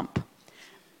prime the pump.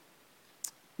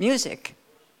 Music,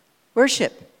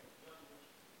 worship.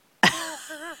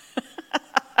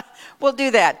 We'll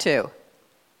do that too.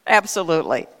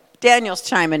 Absolutely. Daniel's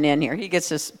chiming in here. He gets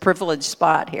this privileged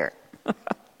spot here.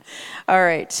 All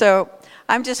right, so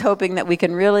I'm just hoping that we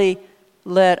can really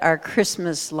let our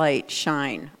Christmas light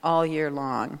shine all year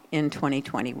long in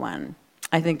 2021.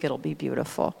 I think it'll be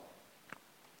beautiful.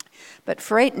 But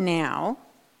for right now,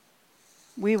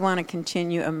 we want to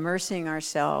continue immersing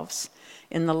ourselves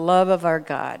in the love of our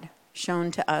God, shown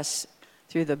to us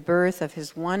through the birth of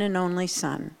his one and only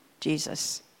Son,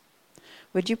 Jesus.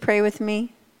 Would you pray with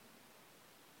me?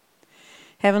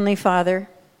 Heavenly Father,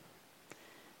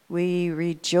 we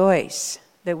rejoice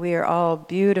that we are all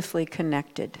beautifully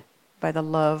connected by the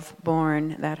love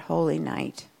born that holy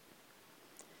night.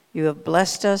 You have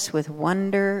blessed us with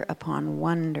wonder upon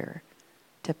wonder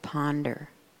to ponder.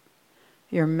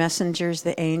 Your messengers,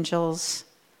 the angels,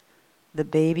 the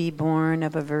baby born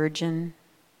of a virgin,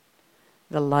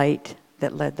 the light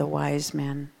that led the wise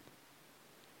men,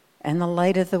 and the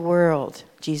light of the world,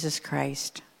 Jesus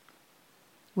Christ.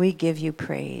 We give you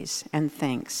praise and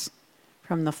thanks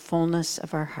from the fullness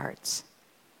of our hearts.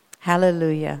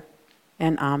 Hallelujah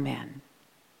and amen.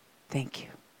 Thank you.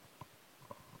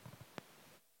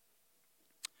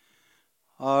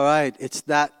 All right, it's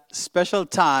that special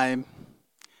time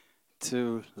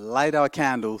to light our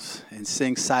candles and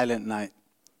sing Silent Night,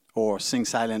 or sing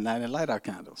Silent Night and light our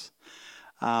candles.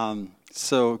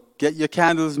 So get your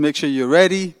candles, make sure you're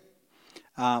ready,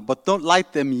 but don't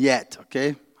light them yet,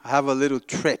 okay? I have a little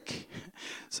trick.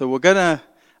 So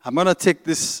I'm gonna take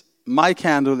my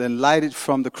candle and light it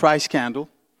from the Christ candle,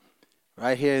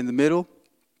 right here in the middle.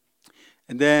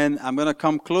 And then I'm going to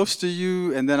come close to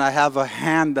you, and then I have a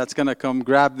hand that's going to come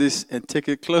grab this and take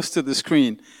it close to the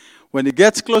screen. When it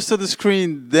gets close to the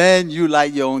screen, then you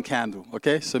light your own candle,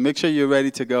 okay? So make sure you're ready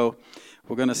to go.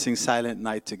 We're going to sing Silent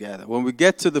Night together. When we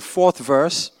get to the 4th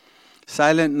verse,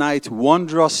 Silent Night,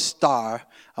 wondrous star,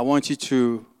 I want you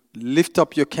to lift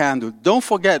up your candle. Don't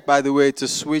forget, by the way, to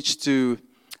switch to,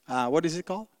 what is it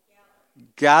called?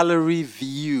 Gallery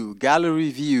view,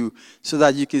 so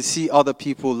that you can see other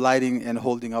people lighting and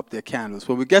holding up their candles.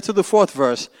 When we get to the 4th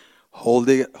verse, hold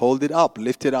it up,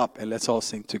 lift it up, and let's all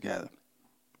sing together.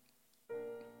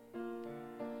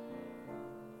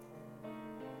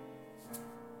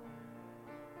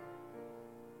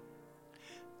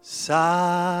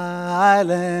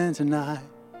 Silent night,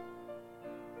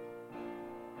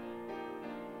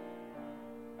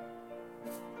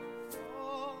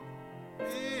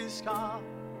 calm,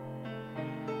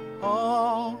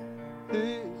 all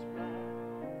is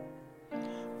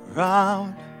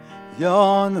round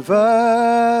yon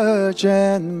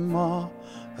virgin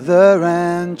mother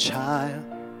and child,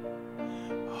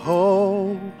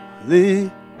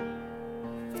 holy.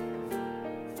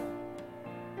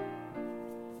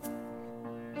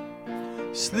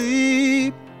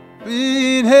 Sleep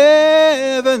in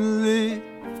heavenly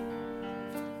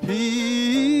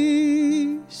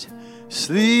peace.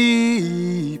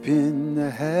 Sleep in the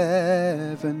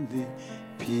heavenly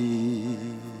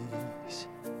peace.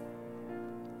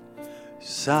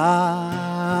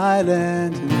 Silent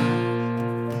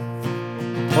night,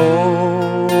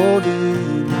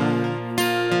 holy night,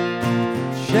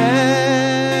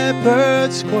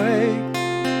 shepherds quake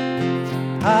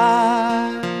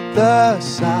at the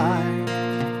sight,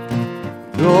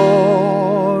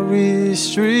 glory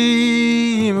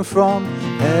stream from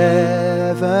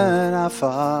heaven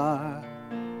afar,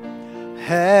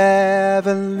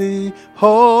 heavenly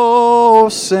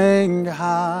hosts sing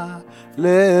hallelujah.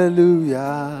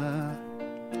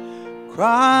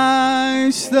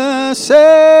 Christ the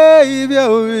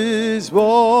Savior is born.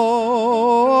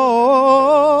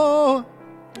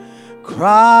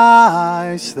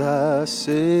 Christ the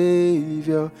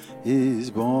Savior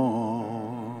is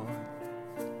born.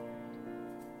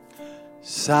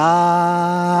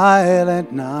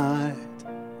 Silent night,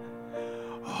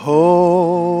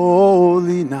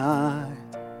 holy night,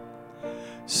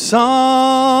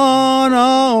 Son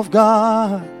of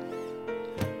God,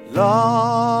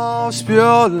 love's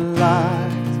pure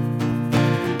light,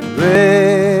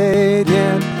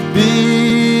 radiant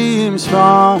beams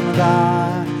from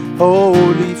thy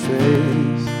holy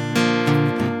face,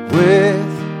 with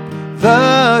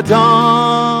the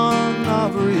dawn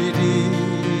of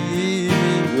redeeming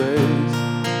grace.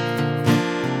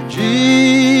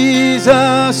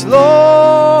 Jesus,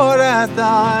 Lord, at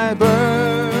thy birth,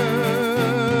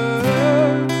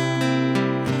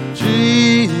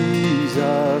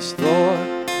 Jesus,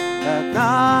 Lord, at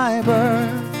thy birth.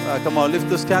 Come on, lift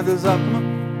those candles up. Come on.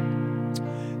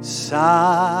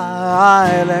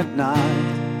 Silent night,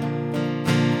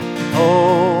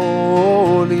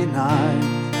 holy night,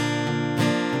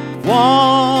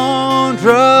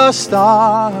 wondrous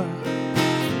star,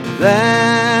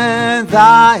 then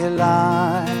thy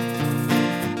light,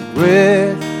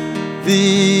 with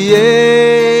the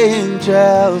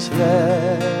angels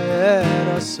let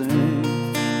us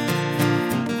sing.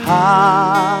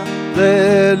 Hallelujah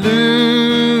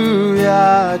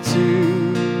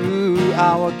to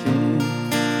our King.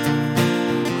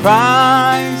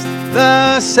 Christ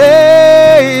the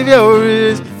Savior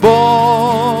is born.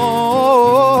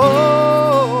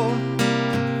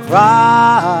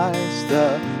 Christ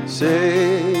the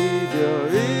Savior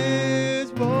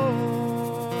is born.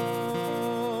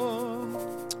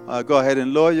 Go ahead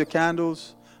and lower your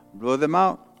candles. Blow them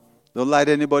out. Don't light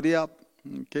anybody up.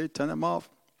 Okay, turn them off.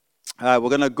 We're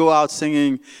going to go out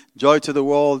singing Joy to the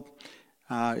World.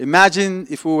 Imagine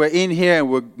if we were in here and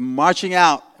we're marching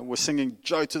out and we're singing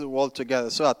Joy to the World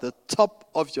together. So at the top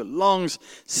of your lungs,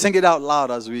 sing it out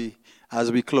loud as we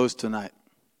close tonight.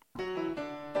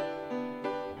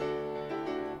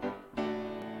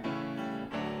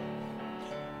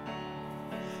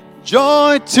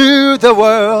 Joy to the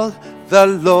world, the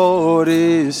Lord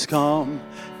is come.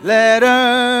 Let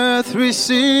earth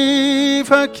receive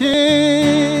her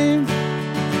King.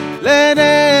 Let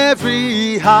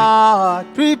every heart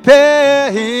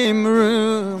prepare him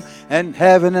room. And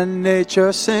heaven and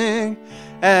nature sing.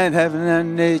 And heaven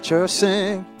and nature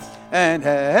sing. And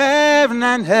heaven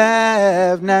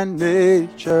and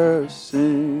nature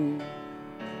sing.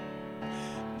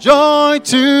 Joy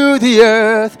to the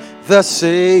earth, the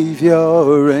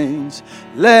Savior reigns.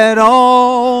 Let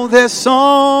all their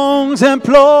songs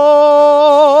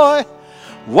employ,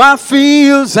 while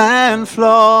fields and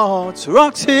floods,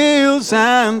 rocks, hills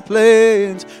and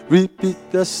plains, repeat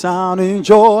the sounding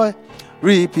joy,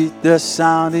 repeat the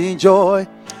sounding joy,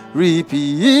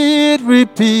 repeat,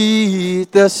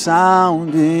 repeat the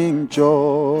sounding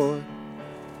joy.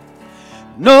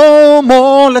 No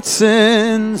more let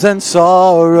sins and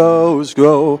sorrows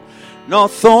grow, nor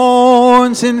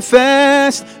thorns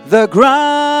infest the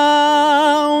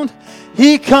ground.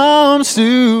 He comes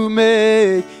to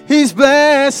make his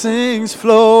blessings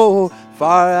flow,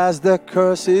 far as the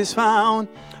curse is found,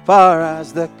 far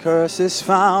as the curse is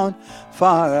found,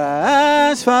 far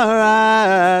as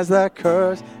the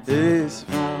curse is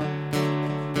found.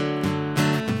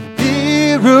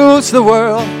 He rules the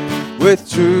world with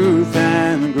truth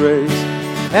and grace,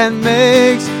 and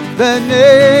makes the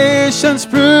nations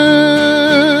prove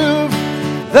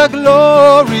the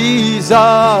glories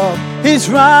of his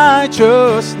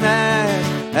righteousness,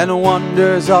 and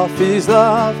wonders of his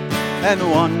love, and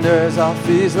wonders of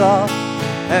his love,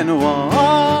 and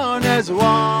wonders of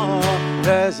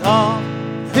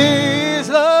his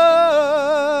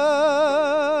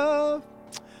love.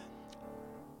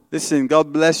 Listen,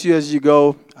 God bless you as you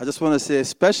go. I just want to say a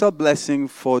special blessing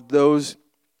for those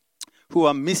who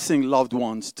are missing loved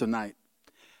ones tonight.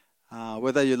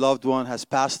 Whether your loved one has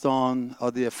passed on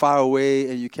or they are far away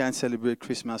and you can't celebrate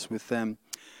Christmas with them,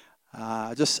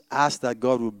 I just ask that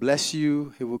God will bless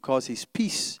you. He will cause his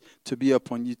peace to be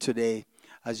upon you today.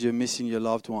 as you're missing your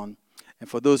loved one. And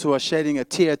for those who are shedding a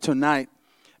tear tonight,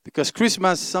 because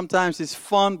Christmas sometimes is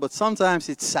fun, but sometimes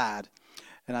it's sad.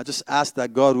 And I just ask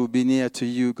that God will be near to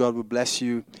you, God will bless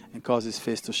you, and cause His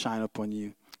face to shine upon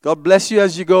you. God bless you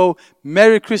as you go.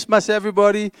 Merry Christmas,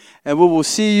 everybody. And we will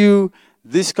see you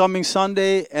this coming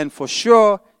Sunday, and for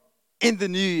sure, in the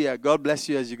new year. God bless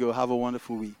you as you go. Have a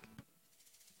wonderful week.